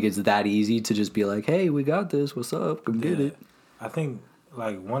don't think it's that easy to just be like, hey, we got this, what's up, come get it. I think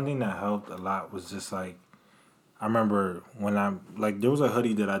like one thing that helped a lot was just like, I remember when there was a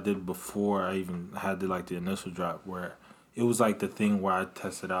hoodie that I did before I even had the initial drop, where it was like the thing where I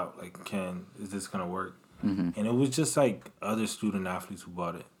tested out, like, is this gonna work? And it was just like other student athletes who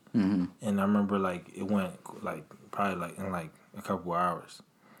bought it. And I remember like it went like probably like in like a couple hours,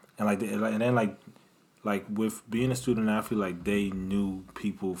 and like and then like like with being a student athlete, like they knew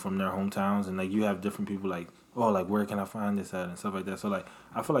people from their hometowns, and like you have different people like, oh, like where can I find this at and stuff like that. So like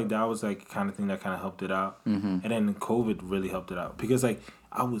I feel like that was like kind of thing that kind of helped it out, and then COVID really helped it out because like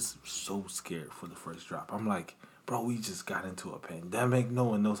I was so scared for the first drop. I'm like, bro, we just got into a pandemic. No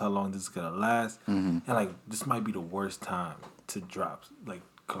one knows how long this is gonna last, and like this might be the worst time to drop like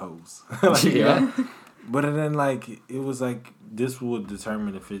clothes. Like, yeah. But then like it was like this would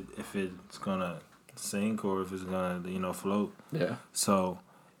determine if it's gonna sink or if it's gonna float. Yeah. So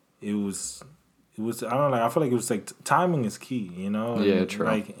it was I don't know, like I feel like it was like timing is key, and, yeah, true.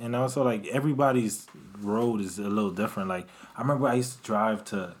 Like and also like everybody's road is a little different. Like I remember I used to drive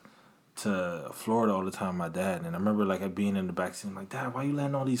to Florida all the time with my dad, and I remember like being in the backseat, I'm like, Dad, why you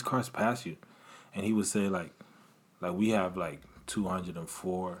letting all these cars pass you? And he would say like we have like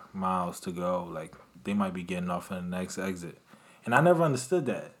 204 miles to go, like they might be getting off in the next exit. And I never understood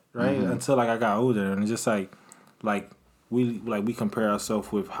that, right? Until like I got older, and it's just like we compare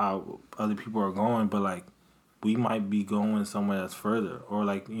ourselves with how other people are going, but like we might be going somewhere that's further, or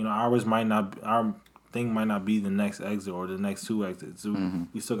like our thing might not be the next exit or the next two exits. So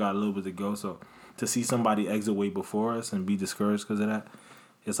we still got a little bit to go. So to see somebody exit way before us and be discouraged because of that,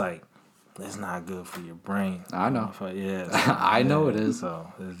 it's like it's not good for your brain. I know. Yeah, I know it is.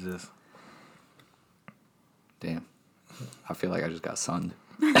 So it's just damn. I feel like I just got sunned.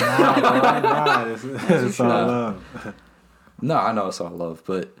 Nah, it's all love. No, I know it's all love,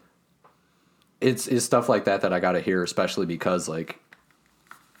 but it's stuff like that I got to hear, especially because like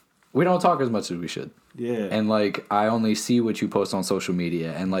we don't talk as much as we should. Yeah. And like I only see what you post on social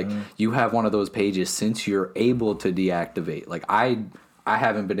media, and like you have one of those pages since you're able to deactivate. Like I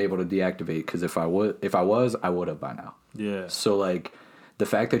haven't been able to deactivate because if I was, I would have by now. Yeah. So like the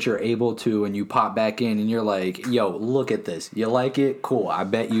fact that you're able to, and you pop back in and you're like, yo, look at this. You like it? Cool. I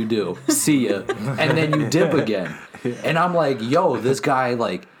bet you do. See ya. And then you dip again. And I'm like, yo, this guy,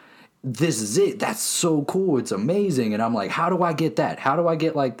 like, this is it. That's so cool. It's amazing. And I'm like, how do I get that? How do I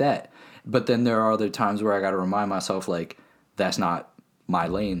get like that? But then there are other times where I got to remind myself, like, that's not my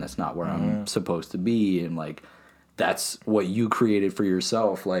lane. That's not where I'm supposed to be. And like, that's what you created for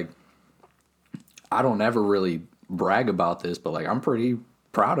yourself. Like, I don't ever really brag about this, but like, I'm pretty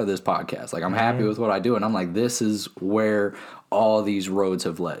proud of this podcast. Like I'm happy with what I do, and I'm like, this is where all these roads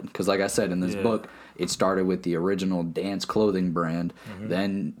have led. Because like I said in this book, it started with the original dance clothing brand.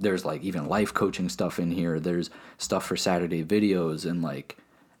 Then there's like even life coaching stuff in here. There's stuff for Saturday videos, and like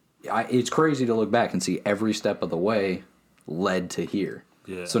it's crazy to look back and see every step of the way led to here.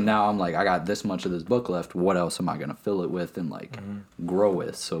 So now I'm like, I got this much of this book left. What else am I gonna fill it with and like grow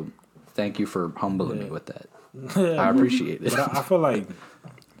with? So thank you for humbling me with that. I appreciate it. But I feel like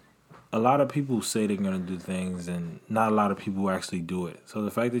a lot of people say they're going to do things, and not a lot of people actually do it. So the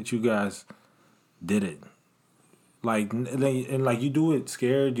fact that you guys did it, like, and like you do it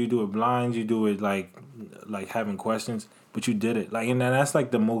scared, you do it blind, you do it like having questions, but you did it. Like, and that's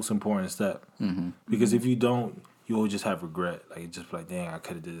like the most important step. Because if you don't, you'll just have regret. Like, just like, dang, I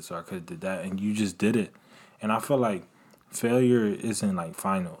could have did this or I could have did that, and you just did it. And I feel like failure isn't like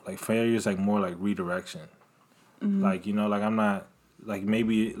final. Like failure is like more like redirection. Like, like I'm not, like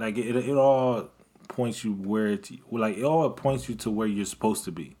maybe, like it all points you it all points you to where you're supposed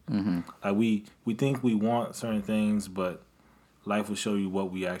to be. Like we think we want certain things, but life will show you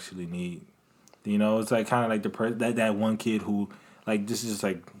what we actually need. It's like kind of like that one kid who, like, this is just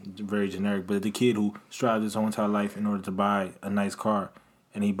like very generic, but the kid who strived his whole entire life in order to buy a nice car,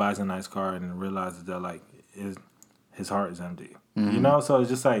 and he buys a nice car and realizes that like his heart is empty. So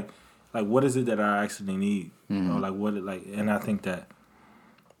it's just like what is it that I actually need? Like what and I think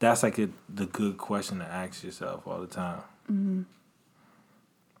that's like the good question to ask yourself all the time.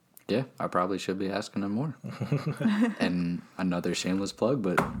 Yeah, I probably should be asking him more. And another shameless plug,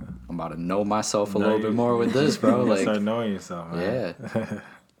 but I'm about to know myself a little bit more with this, bro. You like start knowing yourself, man. Yeah.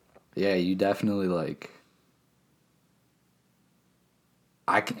 Yeah, you definitely like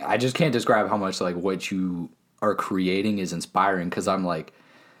I just can't describe how much like what you are creating is inspiring, because I'm like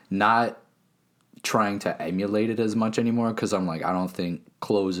not trying to emulate it as much anymore, because I'm like, I don't think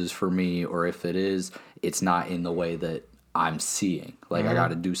clothes is for me, or if it is, it's not in the way that I'm seeing. Like I got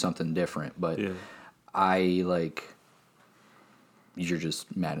to do something different. But I like, you're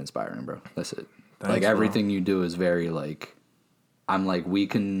just mad inspiring, bro. That's it. Thanks, like everything you do is very like, I'm like, we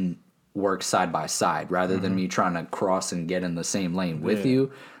can work side by side rather than me trying to cross and get in the same lane with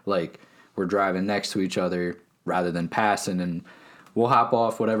you. Like we're driving next to each other rather than passing, and we'll hop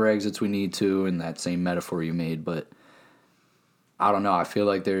off whatever exits we need to in that same metaphor you made. But I don't know. I feel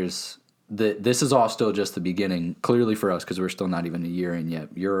like there's this is all still just the beginning, clearly for us, because we're still not even a year in yet.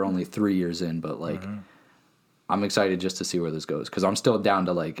 You're only 3 years in, but like, I'm excited just to see where this goes, because I'm still down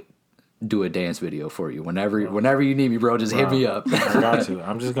to like do a dance video for you whenever you need me, bro. Just hit me up. I got you.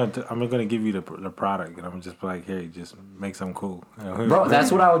 I'm gonna give you the product, and I'm just like, hey, just make something cool, bro.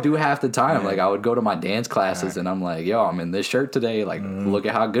 That's what I would do half the time. Like I would go to my dance classes, and I'm like, yo, I'm in this shirt today. Like, look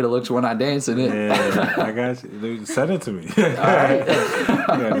at how good it looks when I dance in it. Yeah, I got you. Dude, send it to me. All right.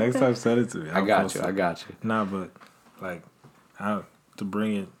 Yeah, next time send it to me. I got you. Nah, but like, to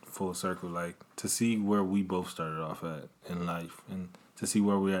bring it full circle, like to see where we both started off at in life, and to see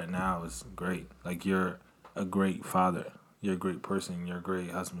where we're at now is great. Like, you're a great father. You're a great person. You're a great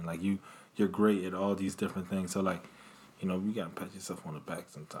husband. Like, you're great at all these different things. So, like, you know, you gotta pat yourself on the back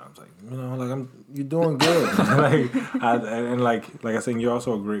sometimes. Like, you know, like, you're doing good. like I said, you're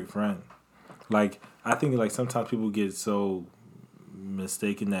also a great friend. Like, I think, like, sometimes people get so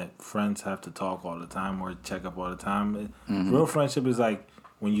mistaken that friends have to talk all the time or check up all the time. Real friendship is like,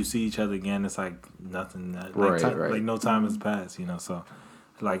 when you see each other again, it's like nothing. Like no time has passed, you know. So,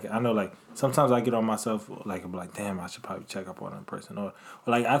 like, I know, like, sometimes I get on myself, like, I'm like, damn, I should probably check up on that person. Or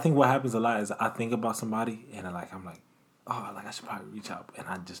like, I think what happens a lot is I think about somebody and I'm like, oh, like, I should probably reach out, and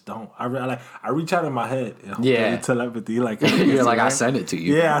I just don't. I reach out in my head. Telepathy, like, you're like, I sent it to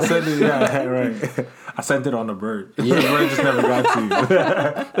you. Yeah, I sent it. Yeah, right. I sent it on the bird. Yeah. The bird just never got to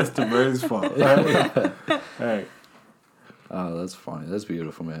you. It's the bird's fault. Right. Oh, that's funny. That's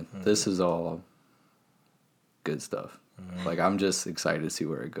beautiful, man. This is all good stuff. Like, I'm just excited to see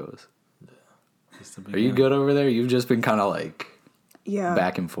where it goes. Are you good over there? You've just been kind of like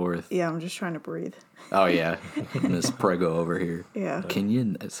back and forth. Yeah, I'm just trying to breathe. Oh, yeah. Miss Prego over here. Yeah. Can you?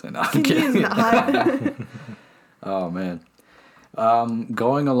 No, I'm kidding. Oh, man.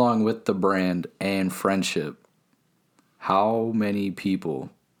 Going along with the brand and friendship, how many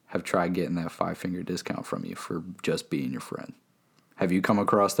people have tried getting that 5-finger discount from you for just being your friend? Have you come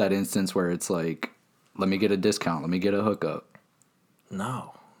across that instance where it's like, let me get a discount, let me get a hookup?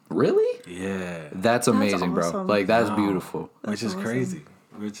 No. Really? Yeah. That's amazing, awesome, bro. Like, that's beautiful. Which is awesome. Crazy.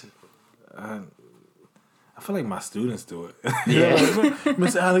 Which, I feel like my students do it. Yeah.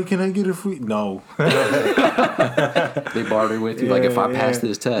 Miss Allie, can I get a free? No. They barter with you, like, if I pass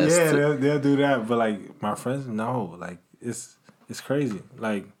this test. Yeah, they'll do that. But, like, my friends, no. Like, it's crazy.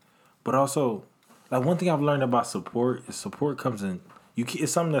 Like, but also, like, one thing I've learned about support is support comes in.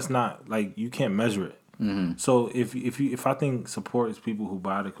 It's something that's not, like, you can't measure it. So if I think support is people who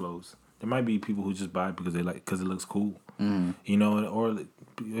buy the clothes, there might be people who just buy it because it looks cool. You know, or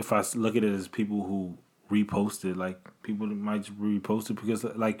if I look at it as people who repost it, like, people might just repost it because,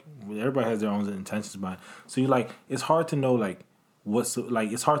 like, everybody has their own intentions behind it. So you, like, it's hard to know, like,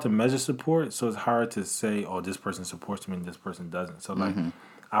 it's hard to measure support, so it's hard to say, oh, this person supports me and this person doesn't. So, like,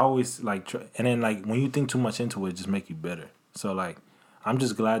 I always, like, and then, like, when you think too much into it just make you bitter. So, like, I'm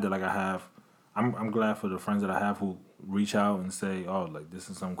just glad that, like, I'm glad for the friends that I have who reach out and say, oh, like, this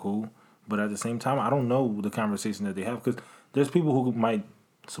is something cool. But at the same time, I don't know the conversation that they have, because there's people who might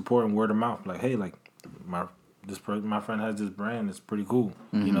support in word of mouth, like, hey, like, my friend has this brand, it's pretty cool,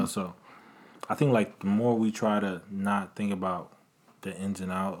 you know. So I think, like, the more we try to not think about the ins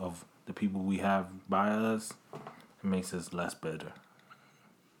and out of the people we have by us, it makes us less bitter.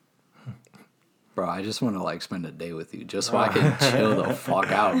 Bro, I just want to, like, spend a day with you just so I can chill the fuck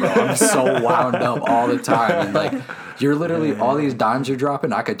out, bro. I'm so wound up all the time. And, like, you're literally, all these dimes you're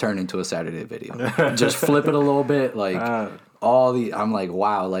dropping, I could turn into a Saturday video. Just flip it a little bit, like, I'm like,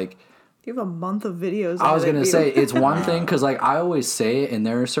 wow, like. You have a month of videos. I was going to say, it's one thing, because, like, I always say it, and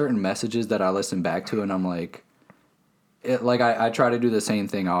there are certain messages that I listen back to, and I'm like, I try to do the same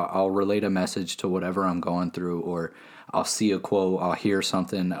thing. I'll relate a message to whatever I'm going through, or I'll see a quote, I'll hear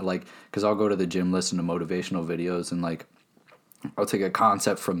something, like, because I'll go to the gym, listen to motivational videos, and, like, I'll take a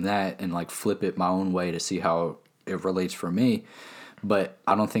concept from that and, like, flip it my own way to see how it relates for me. But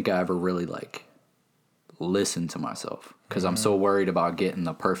I don't think I ever really, like, listen to myself, because I'm so worried about getting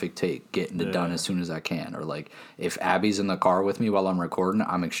the perfect take, getting it done as soon as I can. Or, like, if Abby's in the car with me while I'm recording,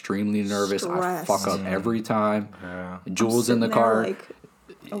 I'm extremely nervous. Stressed. I fuck up every time. Jules in the car. Like,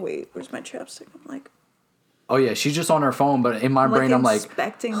 oh, wait, where's my chapstick? I'm like, oh, yeah, she's just on her phone, but in my brain, I'm like,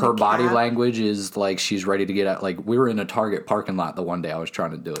 her body cat. Language is like she's ready to get out. Like, we were in a Target parking lot the one day I was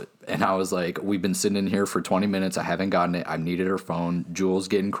trying to do it, and I was like, we've been sitting in here for 20 minutes. I haven't gotten it. I needed her phone. Jules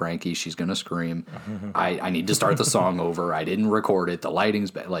getting cranky. She's going to scream. I need to start the song over. I didn't record it. The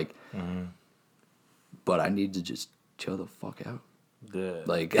lighting's bad. Like, but I need to just chill the fuck out. Yeah.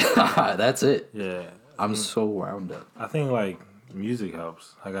 Like, that's it. Yeah. I'm so wound up. I think, like, music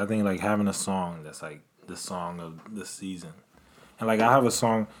helps. Like, I think, like, having a song that's, like, the song of the season. And, like, I have a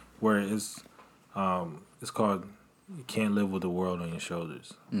song, where it's called "You Can't Live with the World on Your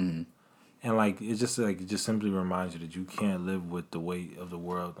Shoulders," and like it just simply reminds you that you can't live with the weight of the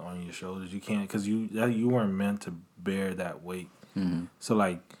world on your shoulders. You can't, because you weren't meant to bear that weight. So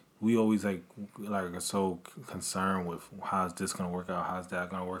like we always like are so concerned with how's this gonna work out, how's that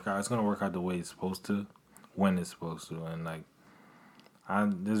gonna work out. It's gonna work out the way it's supposed to, when it's supposed to, and like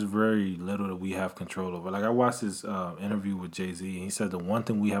there's very little that we have control over. Like I watched this interview with Jay-Z, and he said the one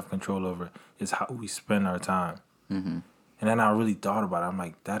thing we have control over is how we spend our time. And then I really thought about it. I'm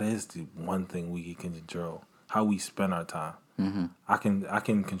like, that is the one thing we can control: how we spend our time. I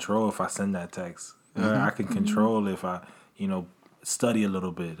can control if I send that text. I can control if I study a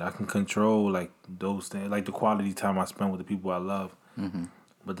little bit. I can control like those things, like the quality time I spend with the people I love.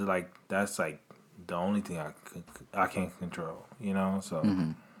 But that's like the only thing I can't control, So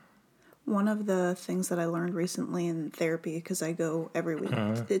One of the things that I learned recently in therapy, because I go every week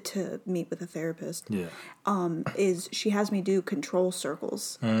to meet with a therapist, is she has me do control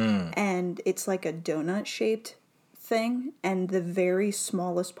circles, and it's like a donut shaped thing, and the very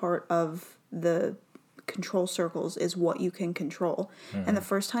smallest part of the control circles is what you can control. And the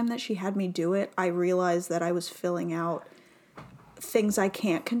first time that she had me do it, I realized that I was filling out things I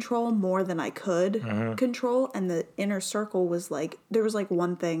can't control more than I could control. And the inner circle was like, there was like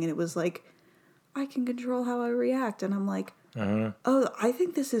one thing, and it was like, I can control how I react. And I'm like, oh, I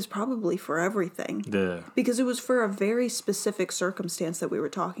think this is probably for everything. Yeah. Because it was for a very specific circumstance that we were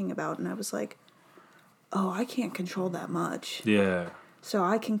talking about. And I was like, oh, I can't control that much. Yeah. So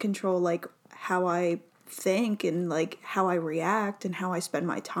I can control like how I think and like how I react and how I spend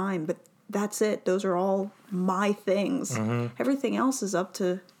my time, but that's it. Those are all my things. Everything else is up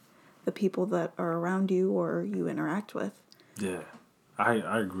to the people that are around you or you interact with. Yeah, I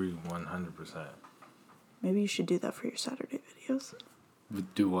agree 100%. Maybe you should do that for your Saturday videos.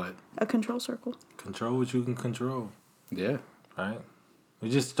 Do what? A control circle. Control what you can control. Yeah. Right? We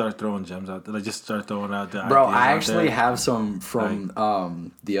just start throwing gems out there. Like, just start throwing out the Bro, ideas I out actually there. have some from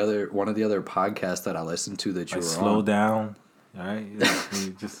one of the other podcasts that I listened to that you Like were slow on. down. All right?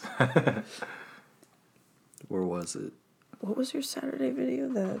 You just Where was it? What was your Saturday video?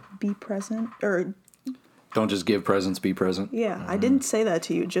 The be present? Or Don't just give presents, be present. yeah, I didn't say that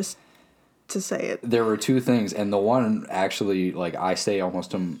to you, just to say it. There were two things, and the one actually, like, I say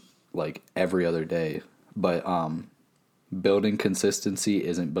almost like every other day, but building consistency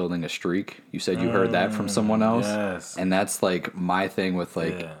isn't building a streak. You said you heard that from someone else. Yes. And that's like my thing with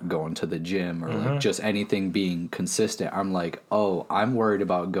like going to the gym or like just anything being consistent. I'm like, oh, I'm worried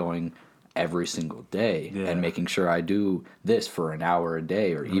about going every single day and making sure I do this for an hour a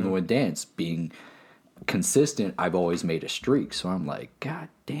day, or even with dance being consistent. I've always made a streak. So I'm like, God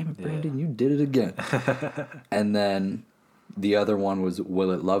damn it, Brandon, you did it again. And then the other one was,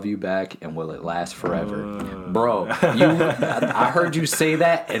 will it love you back and will it last forever? Bro, I heard you say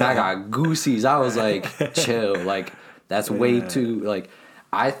that and I got goosies. I was like, chill. Like, that's way too, like,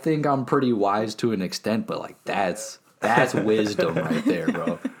 I think I'm pretty wise to an extent, but like, that's wisdom right there,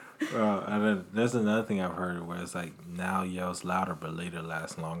 bro. Bro, and then there's another thing I've heard where it's like, now yells louder, but later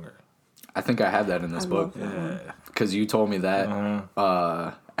lasts longer. I think I have that in this book. Yeah. Because you told me that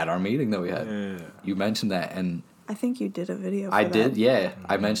at our meeting that we had. Yeah. You mentioned that, and I think you did a video for I that. did, yeah.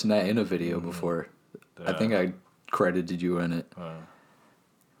 I mentioned that in a video before. I think I credited you in it.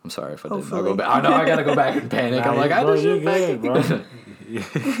 I'm sorry if I didn't. I'll go back. I know I gotta go back and panic. I'm like, I bro, just you're went back. good,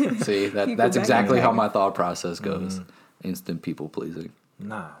 bro. See, You go that's back exactly and how back. my thought process goes. Instant people pleasing.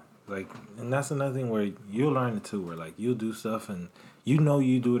 Nah, like, and that's another thing where you'll learn it too, where like you'll do stuff and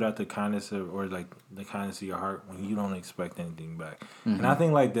you do it out the kindness of, or like the kindness of your heart when you don't expect anything back. And I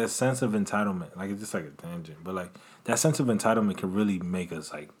think like that sense of entitlement, like it's just like a tangent, but like that sense of entitlement can really make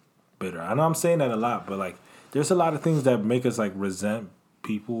us like bitter. I know I'm saying that a lot, but like there's a lot of things that make us like resent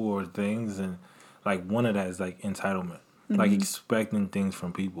people or things, and like one of that is like entitlement, like expecting things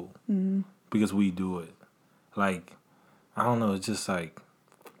from people because we do it. Like, I don't know, it's just like,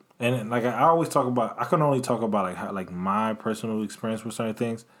 and like I always talk about, I can only talk about like how, like my personal experience with certain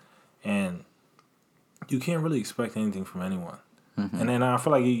things, and you can't really expect anything from anyone. And then I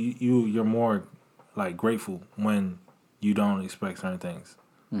feel like you're more like grateful when you don't expect certain things.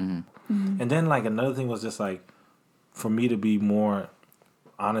 And then like another thing was just like for me to be more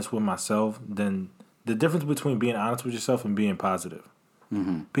honest with myself, than the difference between being honest with yourself and being positive.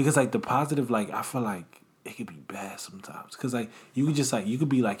 Because like the positive, like I feel like it could be bad sometimes. Because like you could just like, you could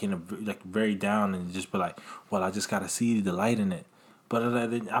be like in a like very down and just be like, well, I just gotta see the light in it. But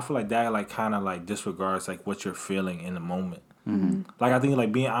I feel like that like kind of like disregards like what you're feeling in the moment. Like I think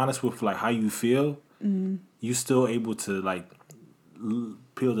like being honest with like how you feel, you still able to like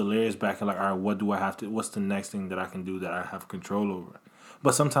peel the layers back and like, all right, what's the next thing that I can do that I have control over?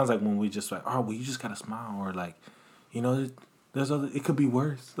 But sometimes like when we just like, oh, well, you just gotta smile, or like, you know, it could be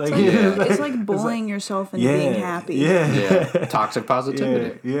worse. Like, it's like bullying yourself into being happy. Yeah. Toxic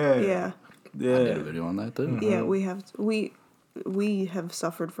positivity. Yeah. I did a video on that too. Yeah, we have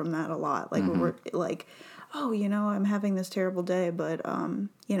suffered from that a lot. Like we're like, oh, you know, I'm having this terrible day, but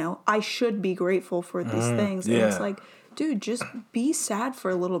you know, I should be grateful for these things. And it's like, dude, just be sad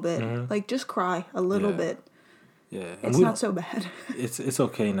for a little bit. Like just cry a little bit. Yeah. It's not so bad. It's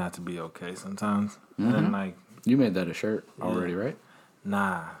okay not to be okay sometimes. And like, you made that a shirt already, right?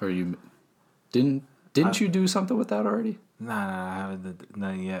 Nah. Or you didn't you do something with that already? Nah, I haven't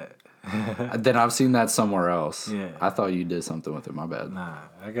done yet. Then I've seen that somewhere else. Yeah. I thought you did something with it. My bad. Nah,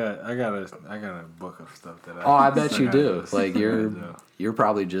 I got a book of stuff that I bet you do. Like you're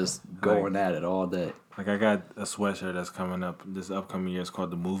probably just going at it all day. Like I got a sweatshirt that's coming up this upcoming year. It's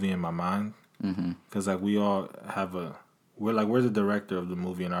called The Movie in My Mind. Because like we all have we're the director of the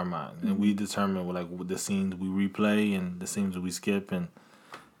movie in our mind, and we determine like the scenes we replay and the scenes we skip, and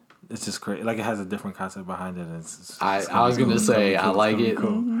it's just crazy. Like it has a different concept behind it. I was gonna say I like it.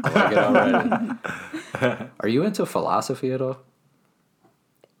 Cool. I like it already. Are you into philosophy at all?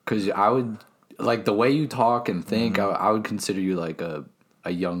 Because I would like the way you talk and think. I would consider you like a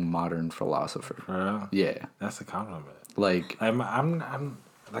young modern philosopher. For real? Yeah, that's a compliment. Like I'm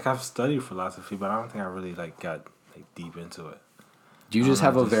like I've studied philosophy, but I don't think I really like got like deep into it. Do you just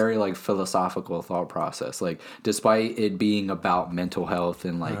have a very like philosophical thought process? Like despite it being about mental health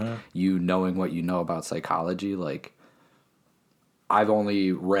and like you knowing what you know about psychology, like I've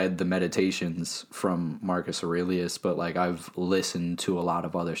only read the Meditations from Marcus Aurelius, but like I've listened to a lot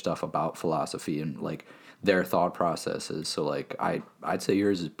of other stuff about philosophy and like their thought processes. So like I'd say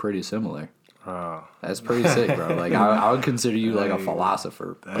yours is pretty similar. Oh. That's pretty sick, bro. Like I would consider you like a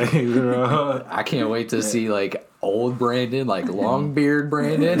philosopher. I can't wait to see like old Brandon, like long beard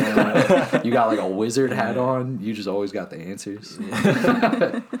Brandon. You got like a wizard hat on. You just always got the answers.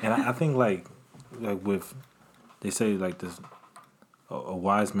 And I think like with they say like this, a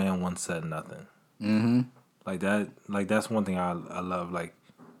wise man once said nothing. Like that. Like that's one thing I love. Like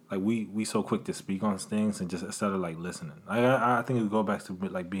we so quick to speak on things and just instead of like listening. I think it would go back to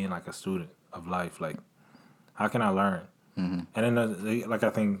like being like a student of life. Like how can I learn? And then like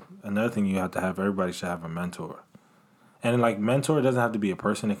I think another thing you have to have, everybody should have a mentor. And like mentor doesn't have to be a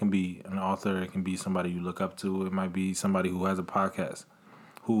person. It can be an author. It can be somebody you look up to. It might be somebody who has a podcast,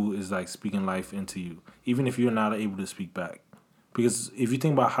 who is like speaking life into you, even if you're not able to speak back. Because if you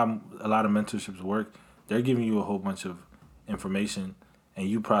think about how a lot of mentorships work, they're giving you a whole bunch of information and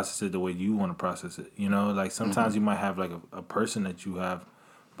you process it the way you want to process it. You know, like sometimes you might have like a person that you have,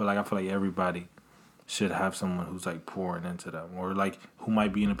 but like I feel like everybody should have someone who's like pouring into them, or like who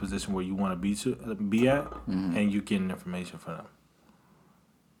might be in a position where you want to be at, and you getting information from them.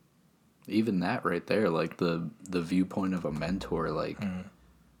 Even that right there, like the viewpoint of a mentor, like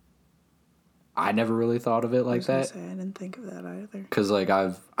I never really thought of it like that. I didn't think of that either. Because like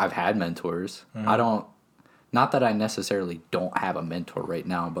I've had mentors. I don't. Not that I necessarily don't have a mentor right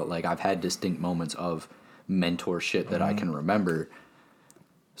now, but like I've had distinct moments of mentorship that I can remember.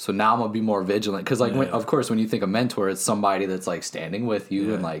 So now I'm gonna be more vigilant because, like, of course, when you think of mentor, it's somebody that's like standing with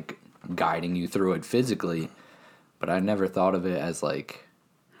you and like guiding you through it physically. But I never thought of it as like.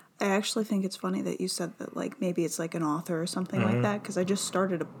 I actually think it's funny that you said that, like maybe it's like an author or something like that, because I just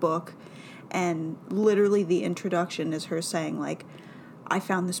started a book, and literally the introduction is her saying like, I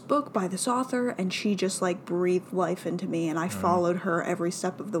found this book by this author, and she just like breathed life into me, and I followed her every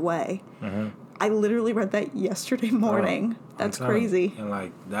step of the way. I literally read that yesterday morning. That's crazy. And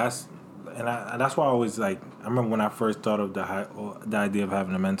like that's why I always like. I remember when I first thought of the idea of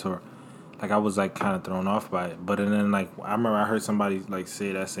having a mentor, like I was like kind of thrown off by it. But and then like I remember I heard somebody like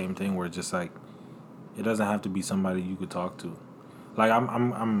say that same thing where it's just like it doesn't have to be somebody you could talk to. Like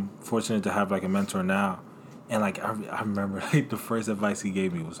I'm fortunate to have like a mentor now. And, like, I remember, like, the first advice he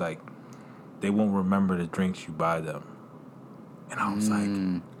gave me was, like, they won't remember the drinks you buy them. And I was like,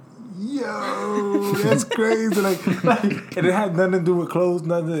 yo, that's crazy. Like, and it had nothing to do with clothes,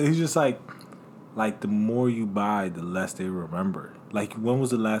 nothing. He's just like, the more you buy, the less they remember. Like, when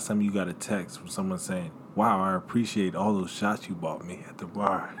was the last time you got a text from someone saying, wow, I appreciate all those shots you bought me at the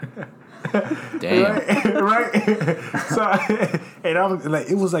bar. Damn. Right? So, and I was like,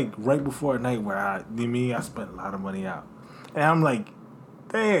 it was like right before a night where I spent a lot of money out. And I'm like,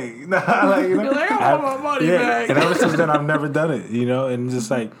 dang. Like, you know, you're like, I want my money back. And ever since then, I've never done it, you know? And just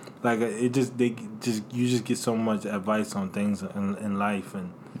like it just, you just get so much advice on things in life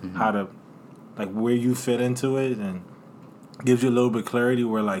and how to, like, where you fit into it and gives you a little bit of clarity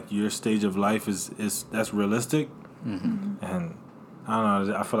where like your stage of life is that's realistic, and I don't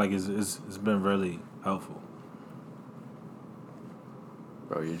know. I feel like it's been really helpful.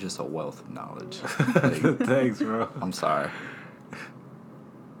 Bro, you're just a wealth of knowledge. Thanks, bro. I'm sorry.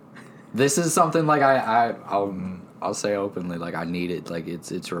 This is something like I'll say openly, like I need it. Like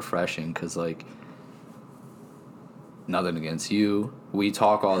it's refreshing because like nothing against you. We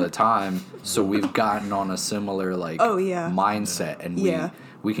talk all the time, so we've gotten on a similar like mindset, and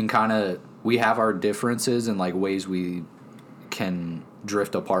we can we have our differences and like ways we can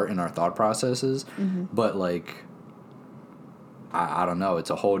drift apart in our thought processes, but like I don't know, it's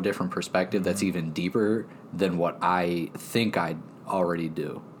a whole different perspective that's even deeper than what I think I already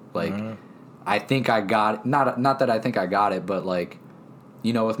do. Like I think I got not that I think I got it, but like,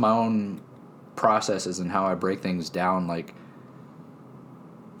 you know, with my own processes and how I break things down, like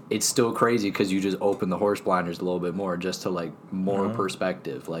it's still crazy because you just open the horse blinders a little bit more just to like more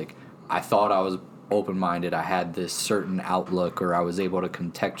perspective. Like I thought I was open-minded, I had this certain outlook, or I was able to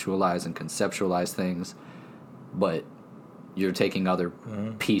contextualize and conceptualize things, but you're taking other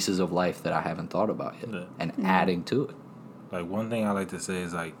pieces of life that I haven't thought about yet and adding to it. Like one thing I like to say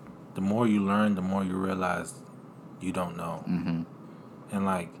is like the more you learn, the more you realize you don't know, and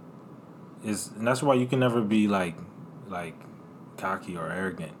like and that's why you can never be like cocky or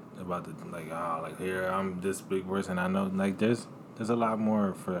arrogant about the like here I'm this big person, I know, like there's a lot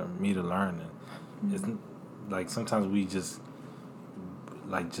more for me to learn, and it's like sometimes we just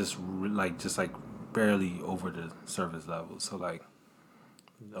barely over the surface level. So like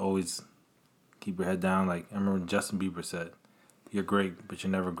always keep your head down. Like I remember Justin Bieber said, "You're great, but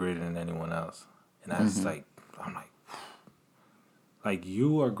you're never greater than anyone else." And that's like, I'm like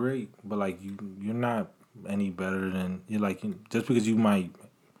you are great, but like you're not any better than you're like just because you might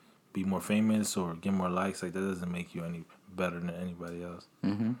be more famous or get more likes, like that doesn't make you any better than anybody else.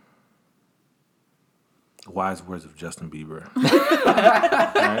 Wise words of Justin Bieber.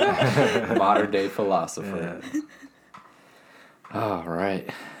 Modern day philosopher. Yeah. All right.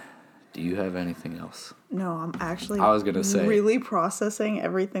 Do you have anything else? No, I'm actually I was gonna say, really processing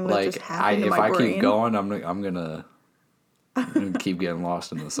everything that just happened in my brain. If I keep going, I'm gonna keep getting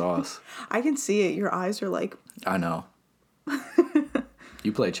lost in the sauce. I can see it. Your eyes are like... I know.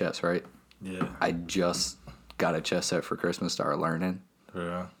 You play chess, right? Yeah. I just got a chess set for Christmas, started learning.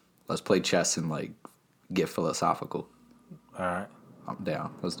 Yeah. Let's play chess and like get philosophical. All right. I'm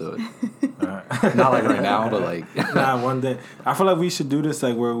down. Let's do it. All right. Not like right now, but like one day. I feel like we should do this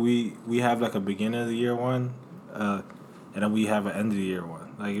like where we have like a beginning of the year one, and then we have an end of the year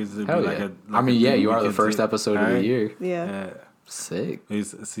one. Like it's Hell like yeah. a. Like I mean, yeah, you are the first episode of the year. Yeah. Sick. We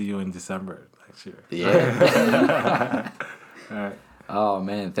see you in December next year. Yeah. All right. Oh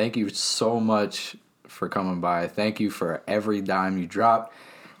man, thank you so much for coming by. Thank you for every dime you dropped.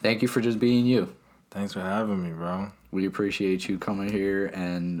 Thank you for just being you. Thanks for having me, bro. We appreciate you coming here,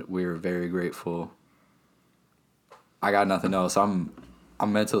 and we're very grateful. I got nothing else. I'm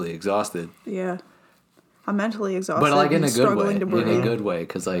mentally exhausted. Yeah, I'm mentally exhausted, but like in a good way. In a good way,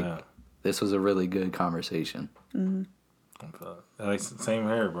 because like this was a really good conversation. Like same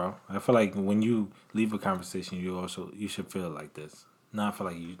here, bro. I feel like when you leave a conversation, you should feel like this. Not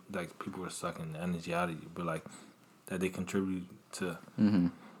feel like people are sucking the energy out of you, but like that they contribute to.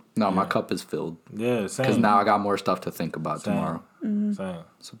 No, my cup is filled. Yeah, same. Because now I got more stuff to think about tomorrow. Same.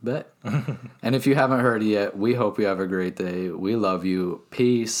 So bet. And if you haven't heard it yet, we hope you have a great day. We love you.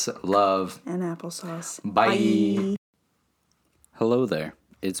 Peace, love, and applesauce. Bye. Hello there.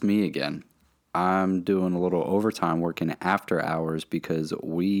 It's me again. I'm doing a little overtime working after hours because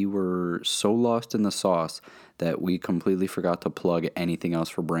we were so lost in the sauce that we completely forgot to plug anything else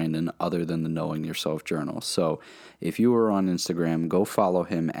for Brandon other than the Knowing Yourself journal. So if you are on Instagram, go follow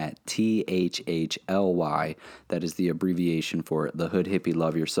him at THHLY. That is the abbreviation for The Hood Hippie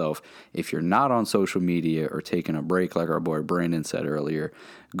Love Yourself. If you're not on social media or taking a break like our boy Brandon said earlier,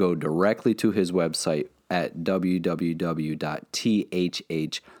 go directly to his website at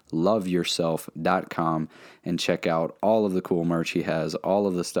www.thhhloveyourself.com and check out all of the cool merch he has, all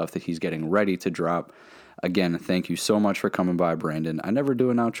of the stuff that he's getting ready to drop. Again, thank you so much for coming by, Brandon. I never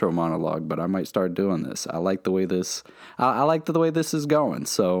do an outro monologue, but I might start doing this. I like the way this is going.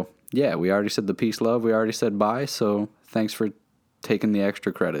 So, yeah, we already said the peace, love. We already said bye. So, thanks for taking the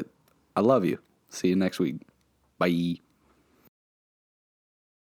extra credit. I love you. See you next week. Bye.